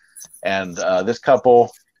that. And this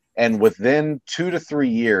couple, and within 2 to 3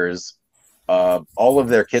 years, all of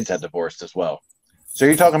their kids had divorced as well. So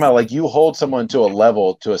you're talking about like you hold someone to a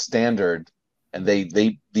level, to a standard, and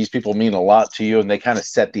these people mean a lot to you, and they kind of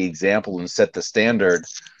set the example and set the standard,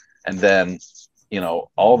 and then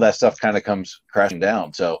all that stuff kind of comes crashing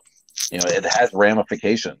down. So it has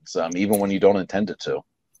ramifications, even when you don't intend it to.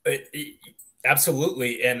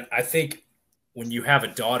 Absolutely. And I think when you have a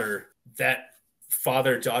daughter, that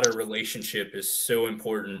father-daughter relationship is so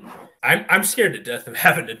important. I'm scared to death of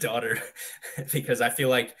having a daughter because I feel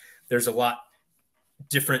like there's a lot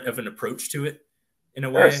different of an approach to it in a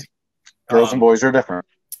way. Girls and boys are different.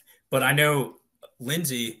 But I know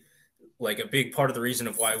Lindsay, like a big part of the reason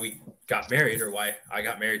of why we got married or why I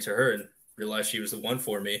got married to her and realized she was the one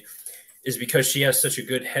for me is because she has such a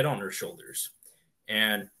good head on her shoulders.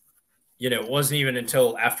 And, it wasn't even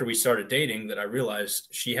until after we started dating that I realized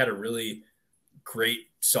she had a really great,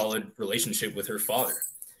 solid relationship with her father.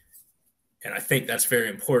 And I think that's very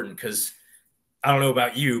important because I don't know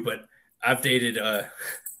about you, but I've dated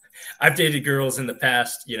girls in the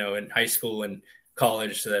past, in high school and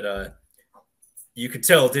college that you could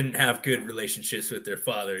tell didn't have good relationships with their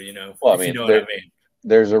father, Well, I mean, what I mean.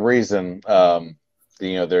 There's a reason,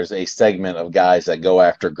 there's a segment of guys that go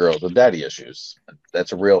after girls with daddy issues.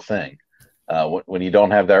 That's a real thing. When you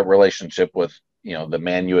don't have that relationship with, the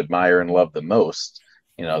man you admire and love the most,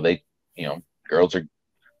 a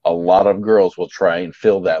lot of girls will try and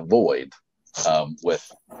fill that void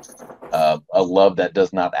with a love that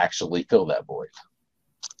does not actually fill that void.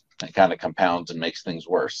 It kind of compounds and makes things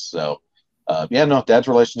worse. So, dad's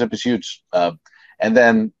relationship is huge. And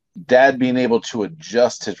then dad being able to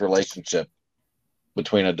adjust his relationship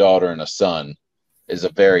between a daughter and a son is a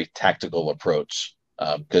very tactical approach.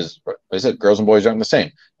 Because, like I said, girls and boys aren't the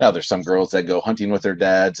same. Now, there's some girls that go hunting with their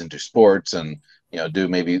dads and do sports and, do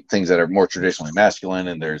maybe things that are more traditionally masculine.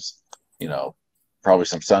 And there's, probably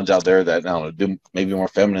some sons out there that, I don't know, do maybe more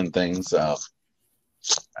feminine things. I'm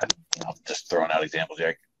just throwing out examples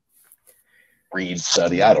here. Read,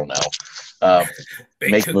 study, I don't know.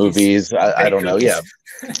 Make cookies. Movies. I don't know. Yeah.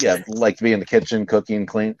 Yeah. Like to be in the kitchen, cooking,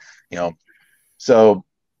 clean, So,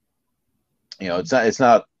 it's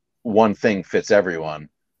not one thing fits everyone.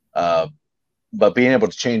 But being able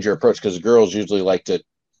to change your approach, because girls usually like to,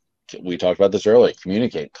 we talked about this earlier,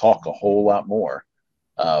 communicate, talk a whole lot more.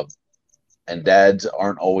 And dads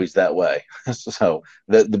aren't always that way. So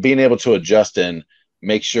the being able to adjust and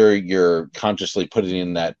make sure you're consciously putting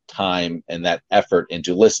in that time and that effort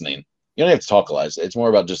into listening. You don't have to talk a lot. It's more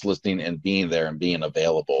about just listening and being there and being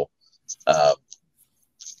available,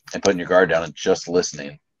 and putting your guard down and just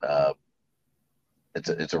listening.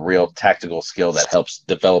 It's a real tactical skill that helps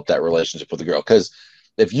develop that relationship with the girl. Because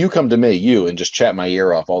if you come to me, and just chat my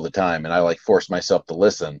ear off all the time, and I like force myself to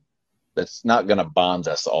listen, that's not going to bond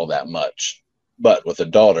us all that much. But with a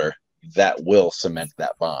daughter, that will cement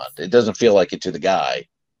that bond. It doesn't feel like it to the guy,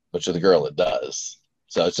 but to the girl, it does.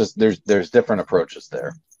 So it's just there's different approaches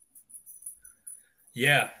there.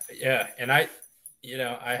 Yeah, and I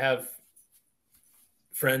have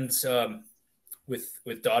friends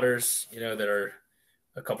with daughters, that are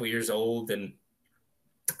a couple years old, and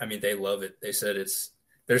I mean they love it. They said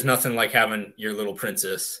there's nothing like having your little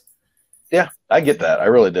princess. Yeah, I get that. I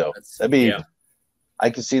really do. I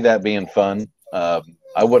could see that being fun.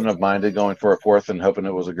 I wouldn't have minded going for a fourth and hoping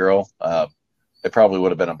it was a girl. It probably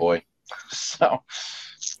would have been a boy. So,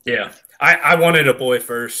 yeah, I wanted a boy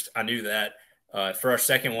first. I knew that. For our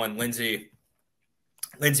second one, Lindsay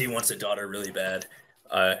wants a daughter really bad.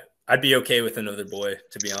 I'd be okay with another boy,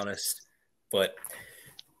 to be honest. But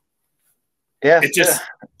yeah,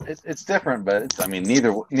 it's different. But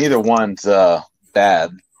neither one's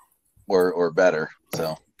bad or better.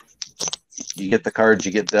 So you get the cards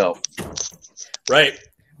you get dealt. Right.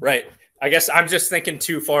 I guess I'm just thinking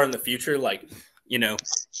too far in the future, like,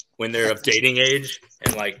 when they're of dating age,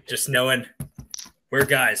 and like just knowing we're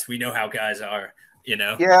guys, we know how guys are,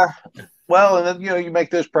 Yeah. Well, and then, you make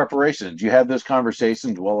those preparations. You have those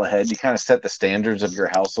conversations well ahead. You kind of set the standards of your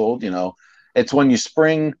household. It's when a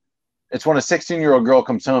 16-year-old girl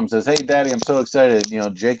comes home and says, "Hey, Daddy, I'm so excited.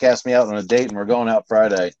 Jake asked me out on a date and we're going out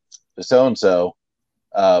Friday to so-and-so."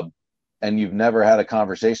 And you've never had a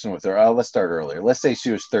conversation with her. Oh, let's start earlier. Let's say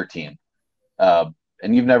she was 13.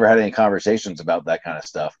 And you've never had any conversations about that kind of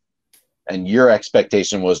stuff. And your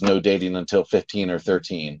expectation was no dating until 15 or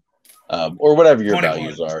 13, or whatever your 21.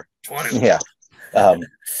 values are. 21. Yeah.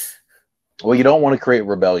 Well, you don't want to create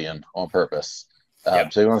rebellion on purpose.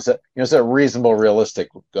 So you want to set reasonable, realistic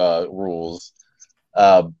rules.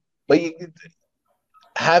 But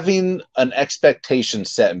having an expectation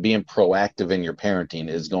set and being proactive in your parenting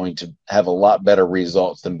is going to have a lot better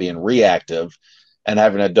results than being reactive and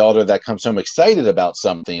having a daughter that comes home excited about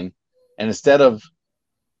something, and instead of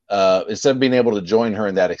being able to join her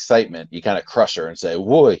in that excitement, you kind of crush her and say,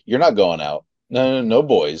 "Whoa, you're not going out. No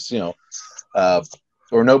boys,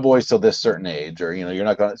 or no boys till this certain age, or you're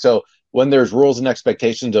not going." So when there's rules and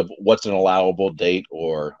expectations of what's an allowable date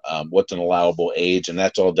or what's an allowable age, and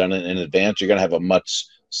that's all done in advance, you're going to have a much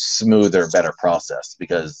smoother, better process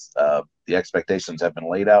because the expectations have been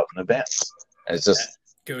laid out in advance. And it's just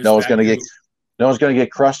no one's going to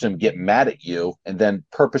get crushed and get mad at you and then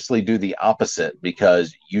purposely do the opposite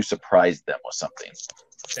because you surprised them with something.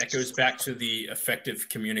 That goes back to the effective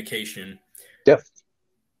communication. Yep.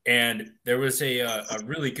 And there was a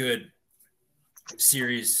really good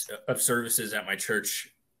series of services at my church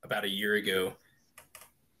about a year ago,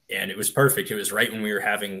 and it was perfect. It was right when we were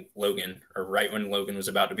having Logan, or right when Logan was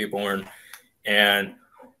about to be born. And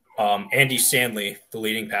Andy Stanley, the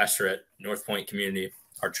leading pastor at North Point Community,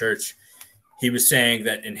 our church, he was saying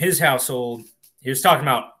that in his household, he was talking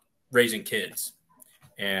about raising kids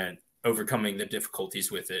and overcoming the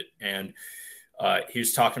difficulties with it. And he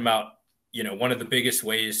was talking about, one of the biggest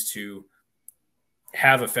ways to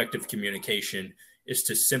have effective communication is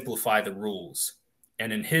to simplify the rules.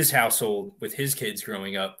 And in his household, with his kids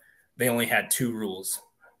growing up, they only had 2 rules.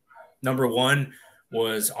 Number 1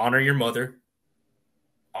 was honor your mother.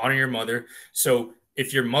 Honor your mother. So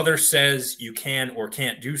if your mother says you can or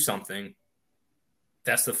can't do something,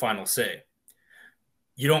 that's the final say.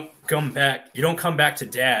 You don't come back to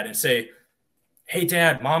dad and say, "Hey,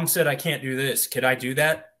 Dad, Mom said I can't do this. Could I do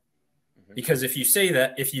that?" Because if you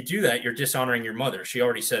do that, you're dishonoring your mother. She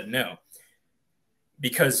already said no.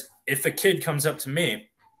 Because if a kid comes up to me,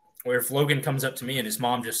 or if Logan comes up to me and his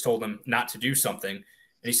mom just told him not to do something, and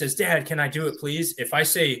he says, "Dad, can I do it, please?" If I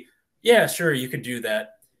say, "Yeah, sure, you can do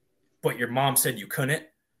that," but your mom said you couldn't,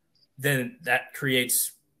 then that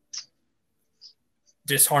creates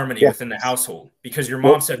disharmony within the household because your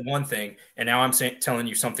mom said one thing and now I'm telling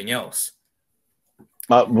you something else.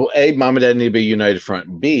 A, mom and dad need to be united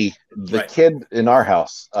front. B, the kid in our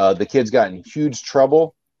house, the kid's got in huge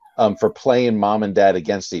trouble for playing mom and dad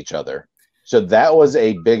against each other. So that was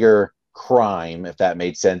a bigger crime, if that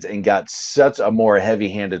made sense, and got such a more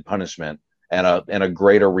heavy-handed punishment and a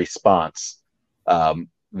greater response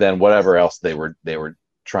than whatever else they were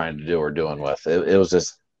trying to do or doing with. It was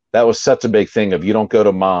just, that was such a big thing of, you don't go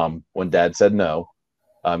to mom when dad said no.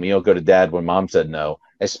 You don't go to dad when mom said no,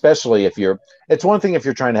 especially if it's one thing if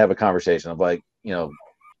you're trying to have a conversation of like,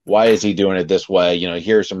 why is he doing it this way?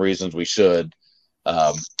 Here are some reasons we should.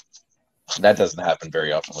 That doesn't happen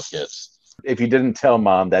very often with kids. If you didn't tell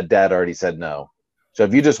mom that dad already said no. So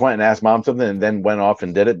if you just went and asked mom something and then went off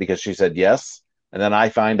and did it because she said yes, and then I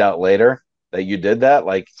find out later that you did that,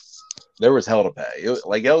 like, there was hell to pay. It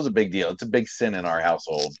was a big deal. It's a big sin in our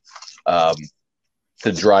household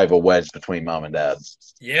to drive a wedge between mom and dad.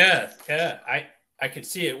 Yeah. I could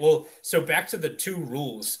see it. Well, so back to the 2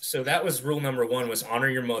 rules. So that was rule number 1 was honor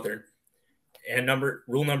your mother. And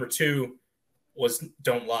rule number 2 was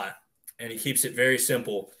don't lie. And he keeps it very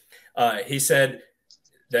simple. He said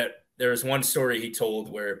that there was one story he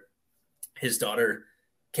told where his daughter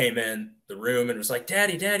came in the room and was like,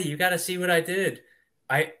 Daddy, you got to see what I did.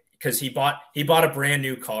 Because he bought a brand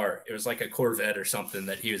new car. It was like a Corvette or something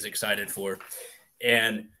that he was excited for.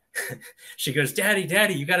 And she goes, Daddy,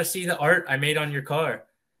 you got to see the art I made on your car.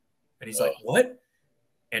 And he's like, what?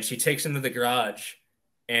 And she takes him to the garage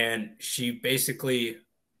and she basically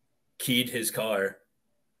keyed his car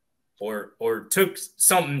or took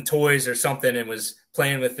something, toys or something, and was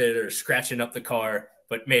playing with it or scratching up the car,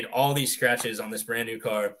 but made all these scratches on this brand new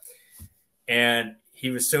car. And he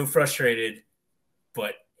was so frustrated,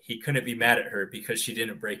 but he couldn't be mad at her because she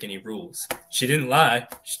didn't break any rules. She didn't lie.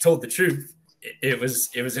 She told the truth. It was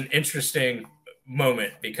an interesting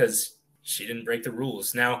moment because she didn't break the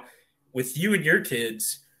rules. Now, with you and your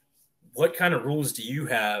kids, what kind of rules do you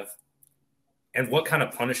have, and what kind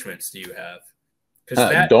of punishments do you have?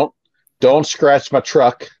 Because don't scratch my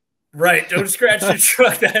truck. Right, don't scratch your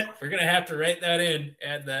truck. That we're gonna have to write that in.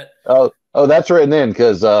 Add that. Oh, that's written in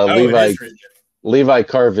because Levi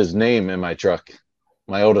carved his name in my truck.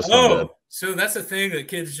 My oldest son did. So that's a thing that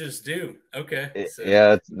kids just do. Okay.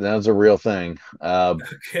 Yeah, that's a real thing.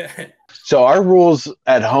 Okay. So our rules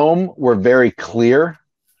at home were very clear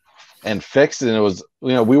and fixed, and it was,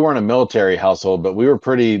 we weren't a military household, but we were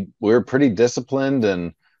pretty disciplined,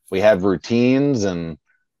 and we had routines and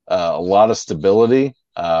a lot of stability.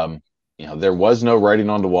 There was no writing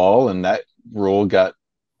on the wall, and that rule got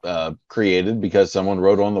created because someone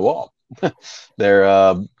wrote on the wall. There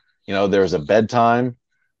was a bedtime.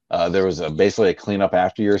 There was basically a cleanup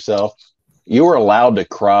after yourself. You were allowed to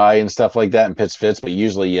cry and stuff like that and pitch fits, but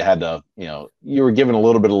usually you had to, you were given a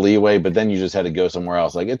little bit of leeway, but then you just had to go somewhere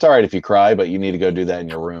else. Like, it's all right if you cry, but you need to go do that in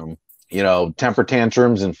your room. Temper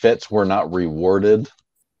tantrums and fits were not rewarded.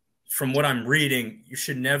 From what I'm reading, you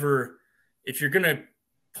should never, if you're going to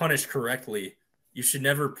punish correctly, you should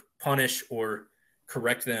never punish or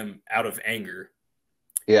correct them out of anger.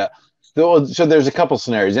 Yeah. So there's a couple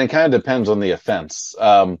scenarios, and it kind of depends on the offense.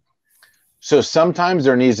 So sometimes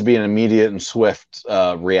there needs to be an immediate and swift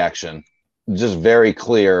reaction, just very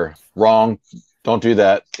clear, wrong, don't do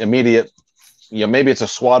that, immediate. Maybe it's a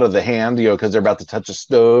swat of the hand, because they're about to touch a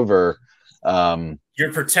stove, or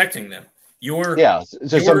you're protecting them. So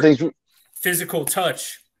some things, physical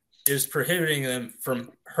touch is prohibiting them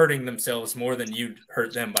from hurting themselves more than you'd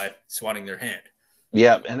hurt them by swatting their hand.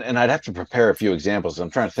 Yeah, and I'd have to prepare a few examples. I'm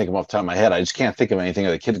trying to think of them off the top of my head. I just can't think of anything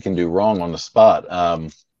that a kid can do wrong on the spot.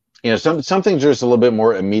 Some things are just a little bit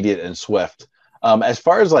more immediate and swift. As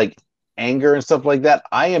far as like anger and stuff like that,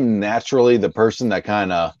 I am naturally the person that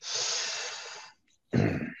kind of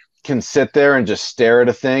can sit there and just stare at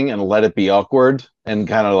a thing and let it be awkward and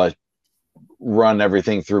kind of like run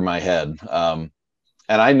everything through my head. And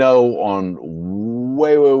I know on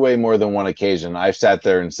way, way, way more than one occasion, I've sat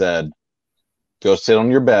there and said, go sit on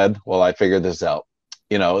your bed while I figure this out.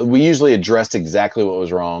 We usually addressed exactly what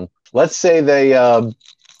was wrong. Let's say they,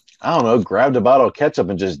 grabbed a bottle of ketchup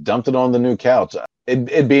and just dumped it on the new couch.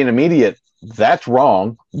 It'd be an immediate, that's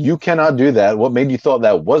wrong. You cannot do that. What made you thought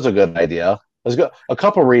that was a good idea? Let's go. A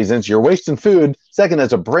couple reasons. You're wasting food. Second,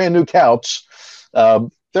 that's a brand new couch.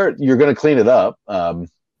 Third, you're going to clean it up.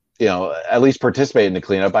 At least participate in the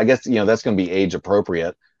cleanup. I guess, that's going to be age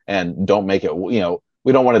appropriate, and don't make it,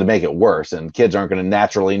 we don't want it to make it worse, and kids aren't going to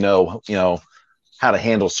naturally know, how to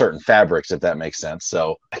handle certain fabrics, if that makes sense.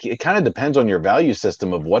 So it kind of depends on your value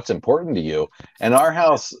system of what's important to you. And our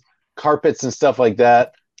house, carpets and stuff like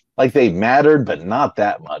that, like they mattered, but not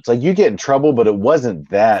that much. Like you get in trouble, but it wasn't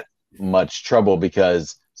that much trouble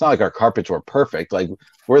because it's not like our carpets were perfect. Like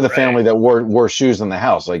we're the family that wore shoes in the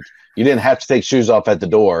house. Like you didn't have to take shoes off at the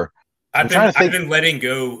door. I've been letting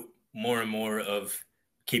go more and more of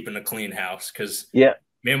keeping a clean house, because Yeah.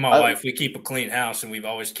 me and my wife, we keep a clean house, and we've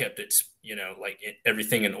always kept it, like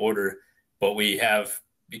everything in order. But we have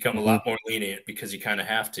become a lot more lenient because you kind of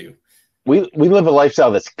have to. We live a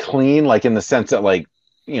lifestyle that's clean, like in the sense that like,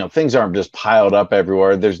 things aren't just piled up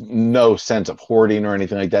everywhere. There's no sense of hoarding or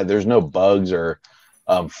anything like that. There's no bugs or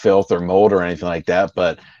filth or mold or anything like that.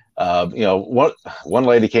 But one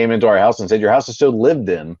lady came into our house and said, "Your house is still lived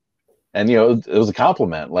in," and it was a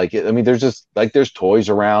compliment. Like, I mean, there's just like there's toys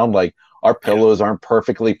around. Like our pillows aren't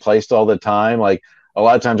perfectly placed all the time. Like a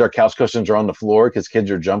lot of times our couch cushions are on the floor because kids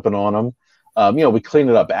are jumping on them. We clean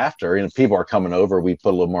it up after, if people are coming over, we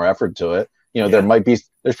put a little more effort to it.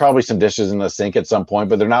 There's probably some dishes in the sink at some point,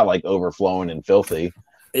 but they're not like overflowing and filthy.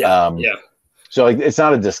 So like, it's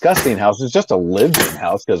not a disgusting house. It's just a lived-in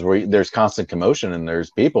house because there's constant commotion and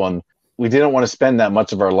there's people, and we didn't want to spend that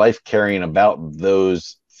much of our life caring about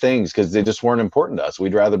those things because they just weren't important to us.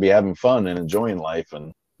 We'd rather be having fun and enjoying life,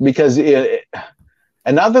 and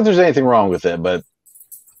not that there's anything wrong with it, but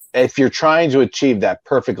if you're trying to achieve that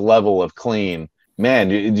perfect level of clean, man,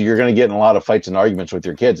 you're going to get in a lot of fights and arguments with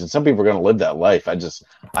your kids, and some people are going to live that life.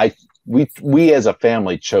 We as a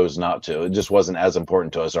family chose not to. It just wasn't as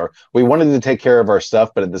important to us. Or we wanted to take care of our stuff,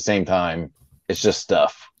 but at the same time, it's just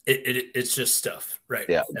stuff. It's just stuff, right?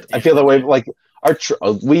 Yeah, I feel that way. Like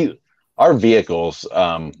our vehicles,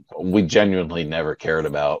 we genuinely never cared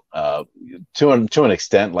about to an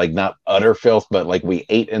extent, like not utter filth, but like we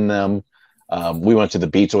ate in them. We went to the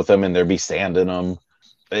beach with them and there'd be sand in them.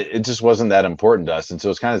 It just wasn't that important to us. And so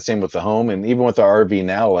it's kind of the same with the home. And even with the RV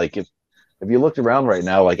now, like if you looked around right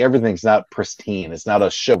now, like everything's not pristine. It's not a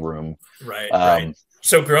showroom. Right. Right.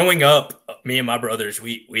 So growing up, me and my brothers,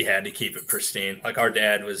 we had to keep it pristine. Like our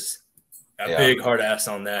dad was a big hard ass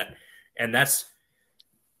on that. And that's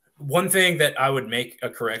one thing that I would make a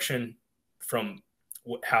correction from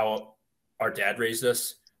how our dad raised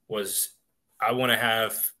us was I want to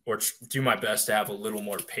have or do my best to have a little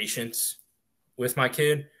more patience with my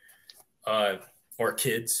kid or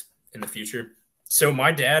kids in the future. So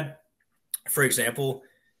my dad, for example,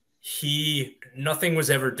 nothing was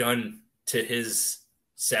ever done to his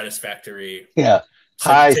satisfactory.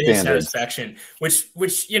 High standards. Satisfaction, which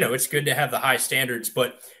it's good to have the high standards.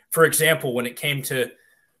 But for example, when it came to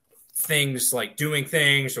things like doing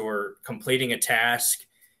things or completing a task,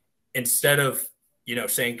 instead of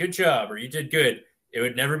saying good job or you did good, it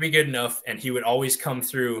would never be good enough, and he would always come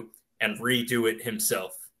through and redo it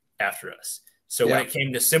himself after us. So when it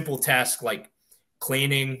came to simple tasks like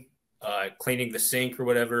cleaning the sink or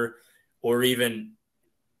whatever, or even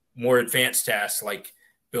more advanced tasks like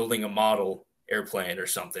building a model airplane or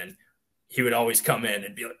something, he would always come in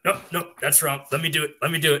and be like, nope, that's wrong. Let me do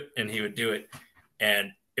it. And he would do it.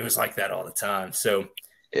 And it was like that all the time. So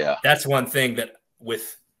that's one thing that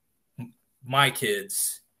with my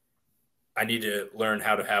kids, I need to learn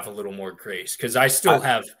how to have a little more grace. Cause I still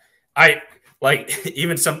ask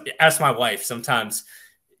my wife sometimes,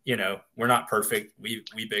 we're not perfect. We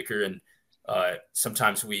bicker and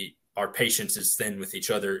sometimes our patience is thin with each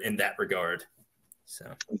other in that regard.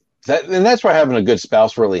 So that's where having a good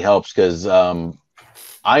spouse really helps. Cause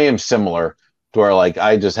I am similar to where like,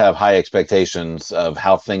 I just have high expectations of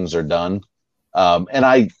how things are done.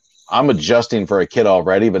 And I'm adjusting for a kid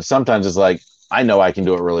already, but sometimes it's like, I know I can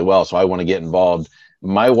do it really well. So I want to get involved.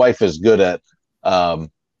 My wife is good at,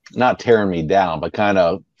 not tearing me down, but kind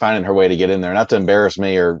of finding her way to get in there, not to embarrass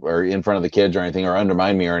me or in front of the kids or anything or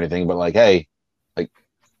undermine me or anything, but like, hey, like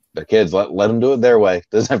the kids, let them do it their way. It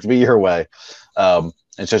doesn't have to be your way. And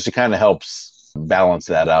so she kind of helps balance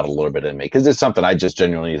that out a little bit in me because it's something I just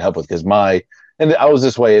genuinely need help with because and I was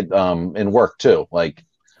this way in work too. Like,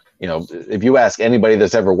 if you ask anybody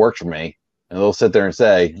that's ever worked for me and they'll sit there and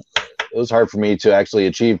say, it was hard for me to actually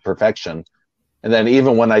achieve perfection. And then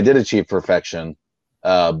even when I did achieve perfection,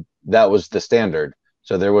 that was the standard.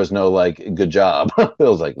 So there was no like good job. It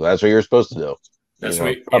was like, well, that's what you're supposed to do. That's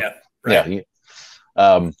right.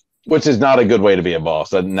 Which is not a good way to be a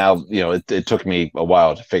boss. And now, it took me a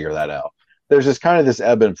while to figure that out. There's this kind of this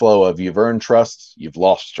ebb and flow of you've earned trust, you've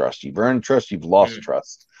lost trust, you've earned trust, you've lost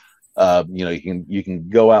trust. You can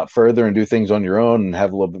go out further and do things on your own and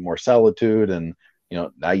have a little bit more solitude. And,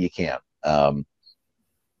 now you can't.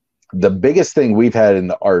 The biggest thing we've had in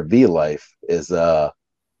the RV life is,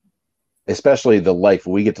 especially the life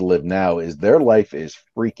we get to live now, is their life is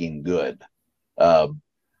freaking good.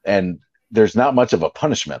 And there's not much of a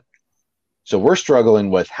punishment. So we're struggling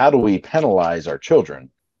with how do we penalize our children?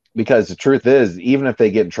 Because the truth is, even if they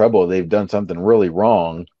get in trouble, they've done something really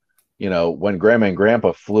wrong. When grandma and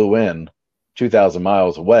grandpa flew in 2,000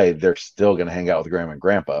 miles away, they're still going to hang out with grandma and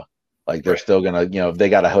grandpa. Like they're still gonna, if they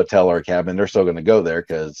got a hotel or a cabin, they're still gonna go there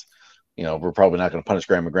because, we're probably not gonna punish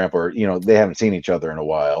grandma and grandpa, or they haven't seen each other in a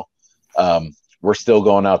while. We're still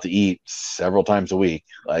going out to eat several times a week.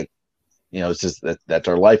 Like, it's just that's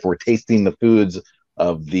our life. We're tasting the foods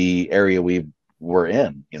of the area we're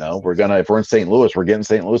in. If we're in St. Louis, we're getting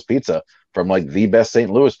St. Louis pizza from like the best St.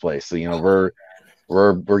 Louis place. So,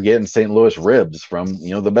 we're getting St. Louis ribs from,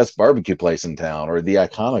 the best barbecue place in town or the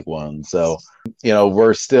iconic one. So,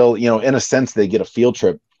 we're still, in a sense, they get a field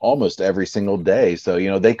trip almost every single day. So,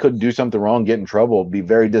 they could do something wrong, get in trouble, be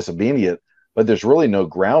very disobedient, but there's really no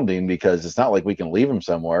grounding because it's not like we can leave them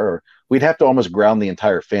somewhere, or we'd have to almost ground the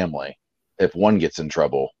entire family if one gets in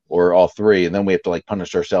trouble or all three. And then we have to like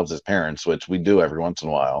punish ourselves as parents, which we do every once in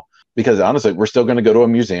a while. Because honestly, we're still going to go to a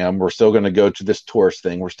museum. We're still going to go to this tourist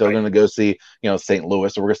thing. We're still going to go see, St.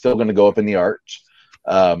 Louis. Or we're still going to go up in the Arch.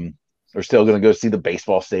 We're still going to go see the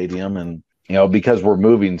baseball stadium. And, because we're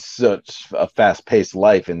moving such a fast-paced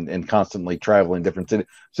life and constantly traveling different cities.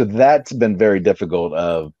 So that's been very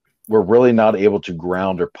difficult. We're really not able to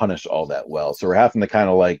ground or punish all that well. So we're having to kind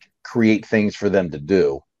of like create things for them to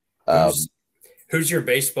do. Who's your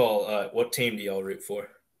baseball? What team do y'all root for?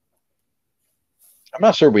 I'm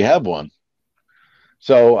not sure we have one.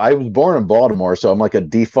 So I was born in Baltimore, so I'm like a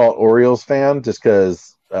default Orioles fan just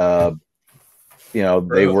because, they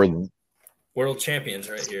were world champions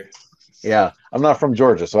right here. Yeah, I'm not from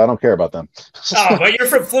Georgia, so I don't care about them. Oh, but you're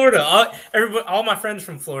from Florida. All my friends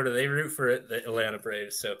from Florida, they root for the Atlanta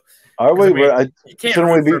Braves. So are we? You can't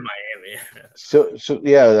root for Miami. So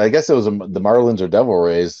yeah, I guess it was the Marlins or Devil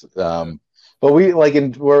Rays. But we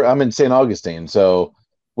I'm in St. Augustine, so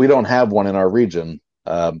we don't have one in our region.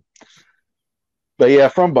 But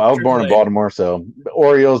yeah, I was born in Baltimore, so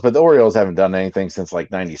Orioles, but the Orioles haven't done anything since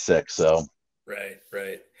like '96. So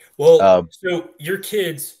right. Well, so your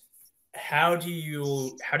kids, how do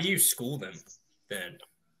you school them then?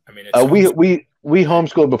 I mean, we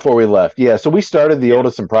homeschooled before we left. Yeah, so we started the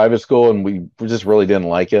oldest in private school, and we just really didn't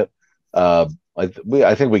like it. I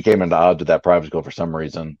think we came into odds with that private school for some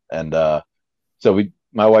reason, and so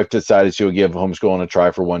my wife decided she would give homeschooling a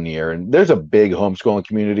try for 1 year. And there's a big homeschooling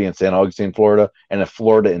community in St. Augustine, Florida, and in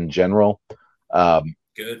Florida in general.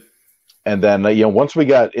 Good. And then, once we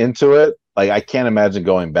got into it, like, I can't imagine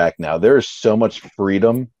going back now. There is so much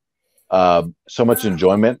freedom, so much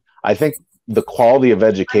enjoyment. I think the quality of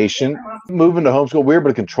education, moving to homeschool, we're able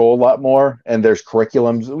to control a lot more. And there's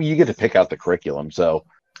curriculums. You get to pick out the curriculum. So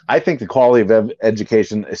I think the quality of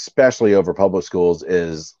education, especially over public schools,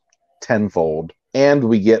 is tenfold. And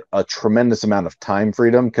we get a tremendous amount of time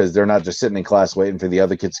freedom because they're not just sitting in class waiting for the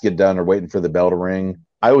other kids to get done or waiting for the bell to ring.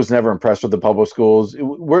 I was never impressed with the public schools.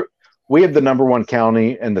 We have the #1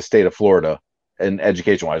 county in the state of Florida in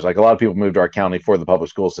education-wise. Like, a lot of people moved to our county for the public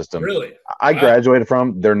school system. Really? I graduated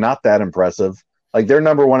from. They're not that impressive. Like, they're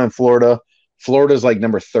 #1 in Florida. Florida's like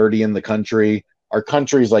number 30 in the country. Our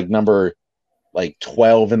country's like number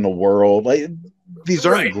 12 in the world. Like, these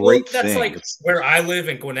aren't great things. That's like where I live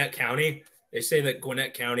in Gwinnett County. They say that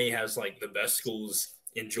Gwinnett County has like the best schools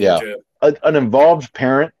in Georgia. Yeah. An involved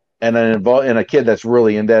parent and a kid that's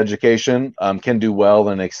really into education can do well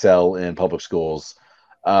and excel in public schools.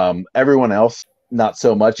 Everyone else, not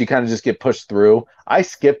so much. You kind of just get pushed through. I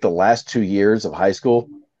skipped the last 2 years of high school,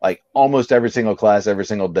 like almost every single class, every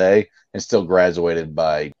single day, and still graduated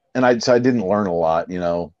so I didn't learn a lot.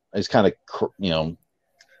 I just kind of,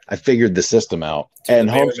 I figured the system out. And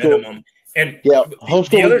homeschool. And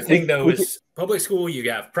the other thing, though, is public school, you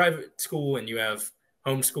have private school and you have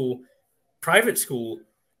homeschool. Private school,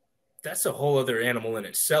 that's a whole other animal in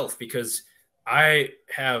itself, because I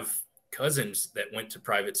have cousins that went to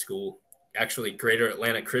private school, actually Greater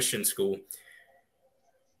Atlanta Christian School.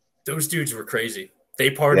 Those dudes were crazy.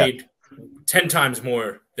 They partied 10 times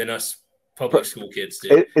more than us public school kids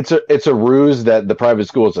did. It's a ruse that the private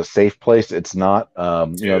school is a safe place. It's not.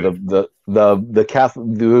 The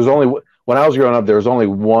Catholic. When I was growing up, there was only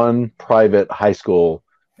one private high school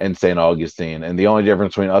in St. Augustine, and the only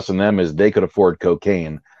difference between us and them is they could afford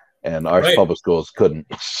cocaine, and our public schools couldn't.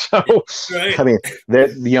 So, I mean,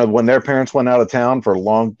 when their parents went out of town for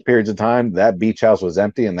long periods of time, that beach house was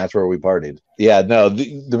empty, and that's where we partied. Yeah, no,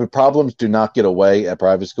 the problems do not get away at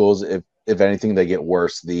private schools. If anything, they get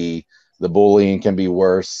worse. The bullying can be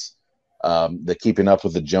worse. The keeping up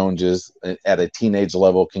with the Joneses at a teenage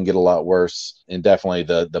level can get a lot worse. And definitely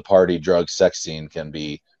the party, drug, sex scene can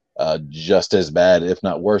be just as bad, if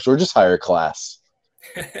not worse, or just higher class.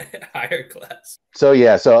 Higher class. So,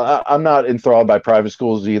 yeah, I'm not enthralled by private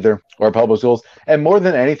schools either, or public schools. And more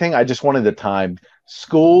than anything, I just wanted the time.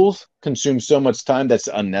 Schools consume so much time that's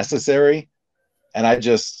unnecessary. And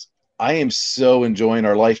I am so enjoying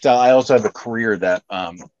our lifestyle. I also have a career that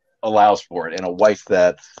allows for it, and a wife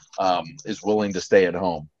that is willing to stay at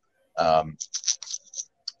home. Um,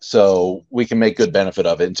 so we can make good benefit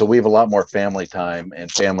of it. And so we have a lot more family time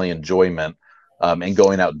and family enjoyment, and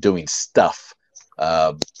going out doing stuff.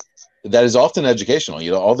 Uh, that is often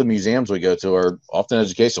educational. All the museums we go to are often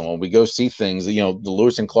educational. When we go see things, the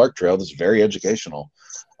Lewis and Clark Trail is very educational.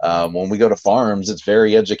 When we go to farms, it's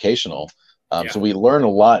very educational. So we learn a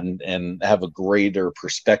lot and have a greater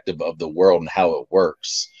perspective of the world and how it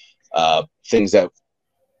works. Things that,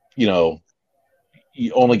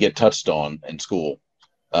 you only get touched on in school.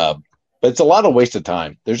 But it's a lot of wasted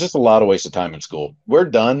time. There's just a lot of wasted time in school. We're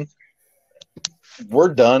done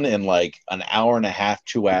in like an hour and a half,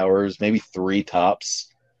 2 hours, maybe 3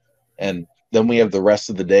 tops. And then we have the rest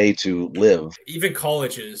of the day to live. Even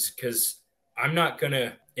colleges, because I'm not going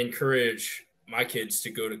to encourage my kids to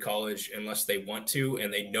go to college unless they want to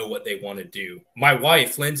and they know what they want to do. My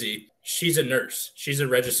wife, Lindsay, she's a nurse. She's a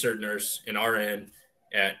registered nurse, an RN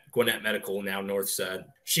at Gwinnett Medical, now Northside.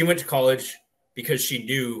 She went to college because she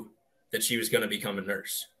knew that she was going to become a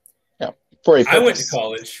nurse. Yeah. I went to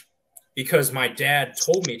college because my dad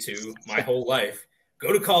told me to my whole life.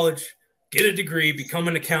 Go to college, get a degree, become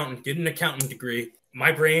an accountant, get an accountant degree.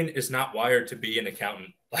 My brain is not wired to be an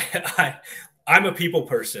accountant. I'm a people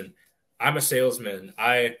person. I'm a salesman.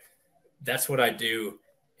 That's what I do,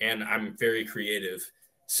 and I'm very creative.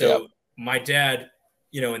 So my dad,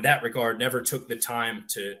 in that regard, never took the time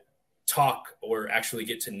to talk or actually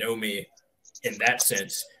get to know me in that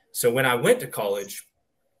sense. So when I went to college,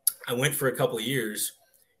 I went for a couple of years,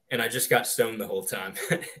 and I just got stoned the whole time,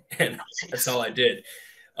 and that's all I did.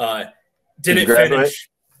 Didn't finish.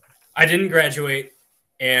 I didn't graduate.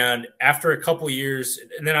 And after a couple of years,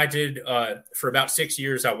 and then I did for about 6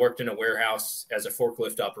 years, I worked in a warehouse as a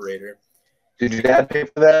forklift operator. Did your dad pay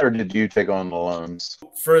for that, or did you take on the loans?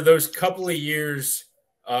 For those couple of years,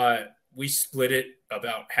 we split it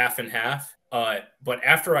about half and half. But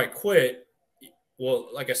after I quit, well,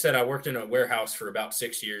 like I said, I worked in a warehouse for about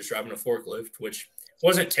 6 years driving a forklift, which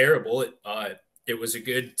wasn't terrible. It was a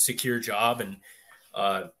good, secure job, and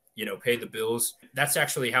paid the bills. That's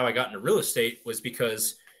actually how I got into real estate, was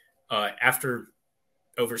because after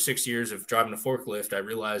over 6 years of driving a forklift, I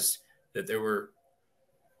realized that there were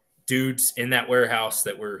dudes in that warehouse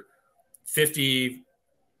that were 50,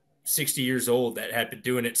 60 years old that had been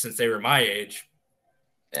doing it since they were my age.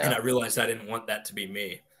 Yeah. And I realized I didn't want that to be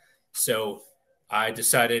me. So I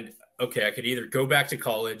decided, okay, I could either go back to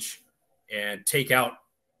college and take out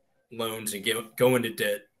loans and go into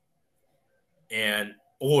debt,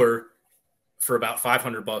 or for about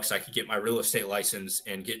 $500, I could get my real estate license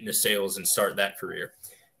and get into sales and start that career.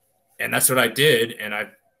 And that's what I did. And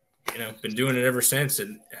I've, been doing it ever since,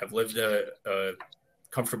 and have lived a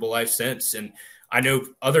comfortable life since. And I know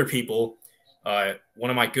other people,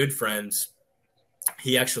 one of my good friends,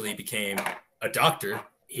 he actually became a doctor.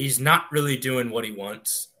 He's not really doing what he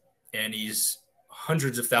wants, and he's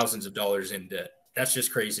hundreds of thousands of dollars in debt. That's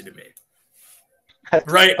just crazy to me.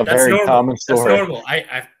 Right. That's normal. Common story. That's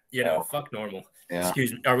normal. Fuck normal. Yeah.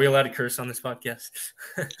 Excuse me. Are we allowed to curse on this podcast?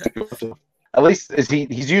 At least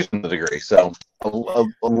he's using the degree. So a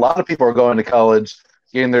lot of people are going to college,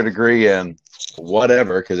 getting their degree and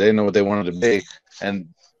whatever, because they didn't know what they wanted to be. And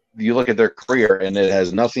you look at their career, and it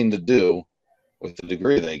has nothing to do with the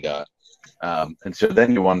degree they got. And so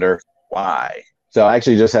then you wonder why. So I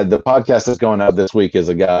actually just had the podcast that's going out this week is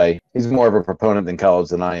a guy. He's more of a proponent in college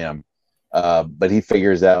than I am. But he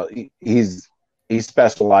figures out he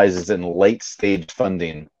specializes in late stage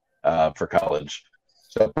funding for college.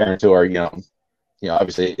 So parents who are,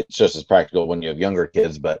 obviously it's just as practical when you have younger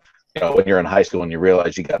kids, but when you're in high school and you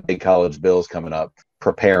realize you got big college bills coming up,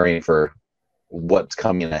 preparing for what's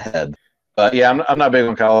coming ahead. But yeah, I'm not big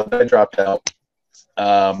on college. I dropped out.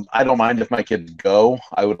 I don't mind if my kids go.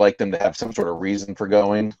 I would like them to have some sort of reason for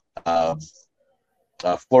going.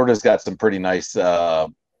 Florida's got some pretty nice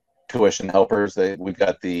tuition helpers. We've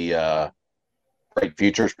got the Bright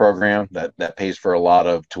Futures program that pays for a lot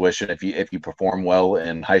of tuition if you perform well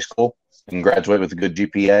in high school and graduate with a good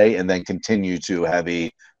GPA, and then continue to have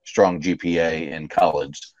a strong GPA in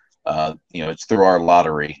college. It's through our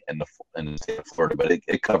lottery in the state of Florida, but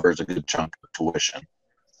it covers a good chunk of tuition,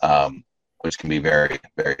 which can be very,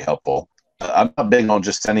 very helpful. I'm not big on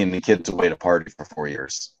just sending the kids away to party for 4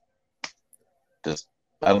 years. I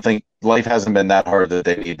don't think life hasn't been that hard that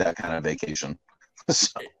they need that kind of vacation.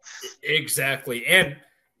 So. Exactly. And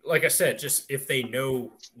like I said, just if they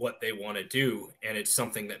know what they want to do and it's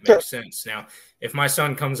something that makes sense. Now, if my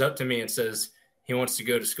son comes up to me and says he wants to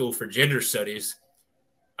go to school for gender studies,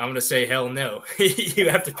 I'm going to say hell no. You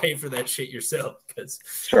have to pay for that shit yourself because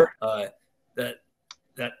sure. That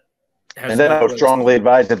and then I would strongly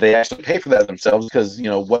advise that they actually pay for that themselves because,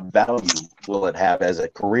 what value will it have as a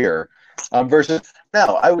career versus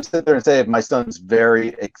now I would sit there and say if my son's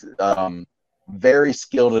very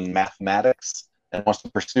skilled in mathematics and wants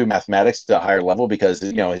to pursue mathematics to a higher level because,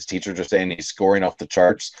 his teachers are saying he's scoring off the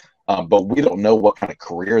charts, but we don't know what kind of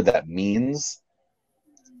career that means.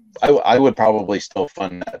 I would probably still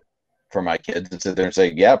fund that for my kids and sit there and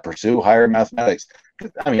say, yeah, pursue higher mathematics.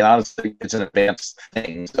 I mean, honestly, it's an advanced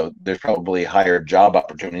thing, so there's probably higher job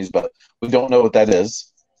opportunities, but we don't know what that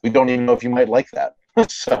is. We don't even know if you might like that.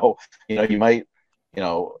 So, you might,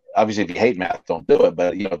 obviously if you hate math, don't do it.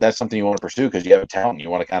 But, if that's something you want to pursue because you have a talent, you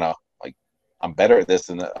want to kind of like, I'm better at this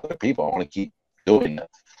than other people. I want to keep doing it.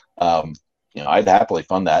 I'd happily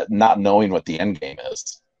fund that, not knowing what the end game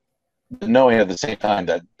is. But knowing at the same time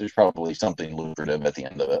that there's probably something lucrative at the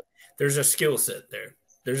end of it. There's a skill set there.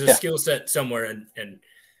 There's a skill set somewhere, and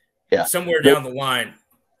somewhere down the line,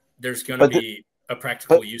 there's going to be a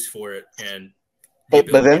practical use for it and the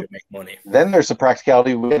ability to make money. Then there's the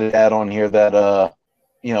practicality. We had an add on here that,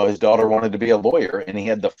 his daughter wanted to be a lawyer, and he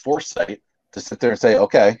had the foresight to sit there and say,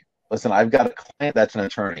 okay, listen, I've got a client that's an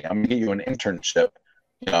attorney. I'm going to get you an internship.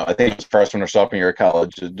 I think it's freshman or sophomore year of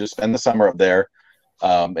college. Just spend the summer up there,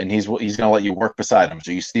 and he's going to let you work beside him.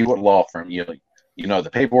 So you see what law firm, the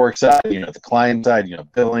paperwork side, the client side,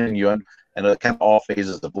 billing, and kind of all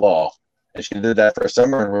phases of law. And she did that for a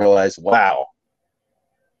summer and realized, wow,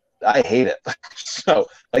 I hate it. So,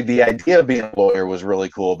 like, the idea of being a lawyer was really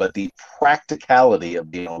cool, but the practicality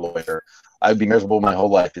of being a lawyer, I'd be miserable my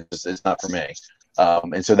whole life. It's not for me.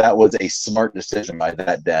 And so that was a smart decision by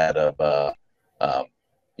that dad of,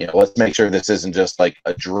 let's make sure this isn't just like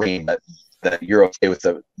a dream, that you're okay with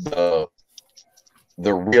the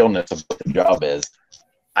realness of what the job is.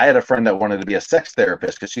 I had a friend that wanted to be a sex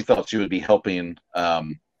therapist because she thought she would be helping.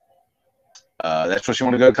 That's what she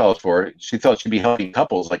wanted to go to college for. She thought she'd be helping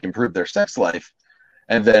couples like improve their sex life.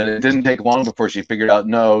 And then it didn't take long before she figured out,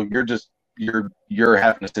 no, you're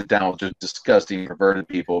having to sit down with just disgusting, perverted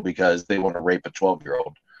people because they want to rape a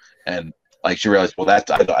 12-year-old. And like she realized, well, I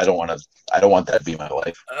don't want that to be my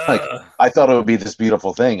life. Like I thought it would be this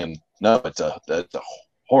beautiful thing, and no, it's a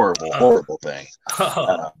horrible thing.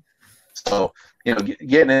 So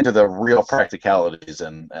getting into the real practicalities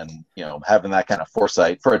and having that kind of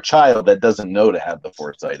foresight for a child that doesn't know to have the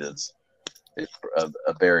foresight is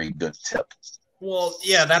a very good tip. Well,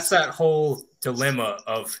 yeah, that's that whole dilemma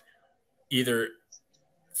of either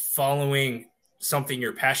following something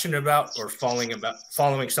you're passionate about or following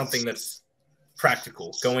something that's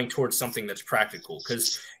practical, going towards something that's practical.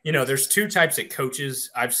 Because, there's two types of coaches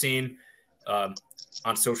I've seen on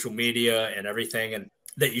social media and everything, and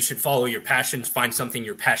that you should follow your passions, find something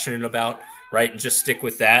you're passionate about, right? And just stick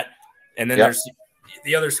with that. And then there's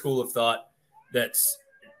the other school of thought that's,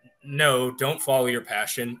 no, don't follow your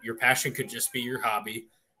passion. Your passion could just be your hobby,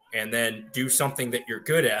 and then do something that you're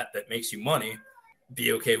good at that makes you money.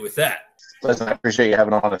 Be okay with that. Listen, I appreciate you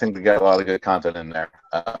having on. I think we got a lot of good content in there.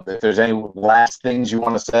 If there's any last things you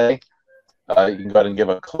want to say, you can go ahead and give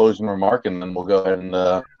a closing remark, and then we'll go ahead and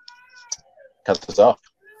cut this off.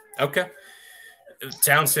 Okay.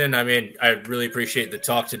 Townsend, I mean, I really appreciate the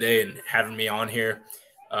talk today and having me on here.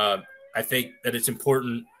 I think that it's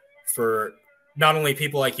important for not only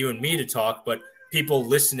people like you and me to talk, but people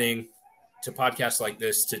listening to podcasts like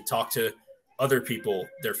this to talk to other people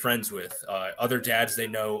they're friends with, other dads they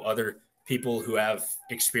know, other people who have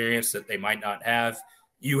experience that they might not have.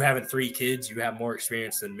 You having 3 kids, you have more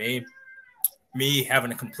experience than me. Me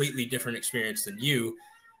having a completely different experience than you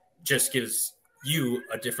just gives you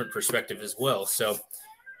a different perspective as well. So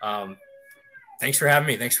thanks for having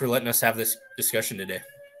me. Thanks for letting us have this discussion today.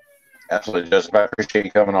 Absolutely, Joseph. I appreciate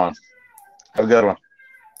you coming on. Have a good one.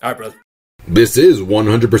 All right, brother. This is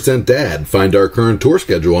 100% Dad. Find our current tour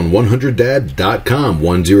schedule on 100dad.com,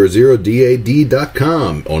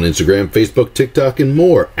 100dad.com, on Instagram, Facebook, TikTok, and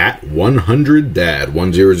more at 100dad,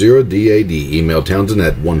 100dad. Email Townsend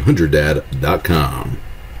at 100dad.com.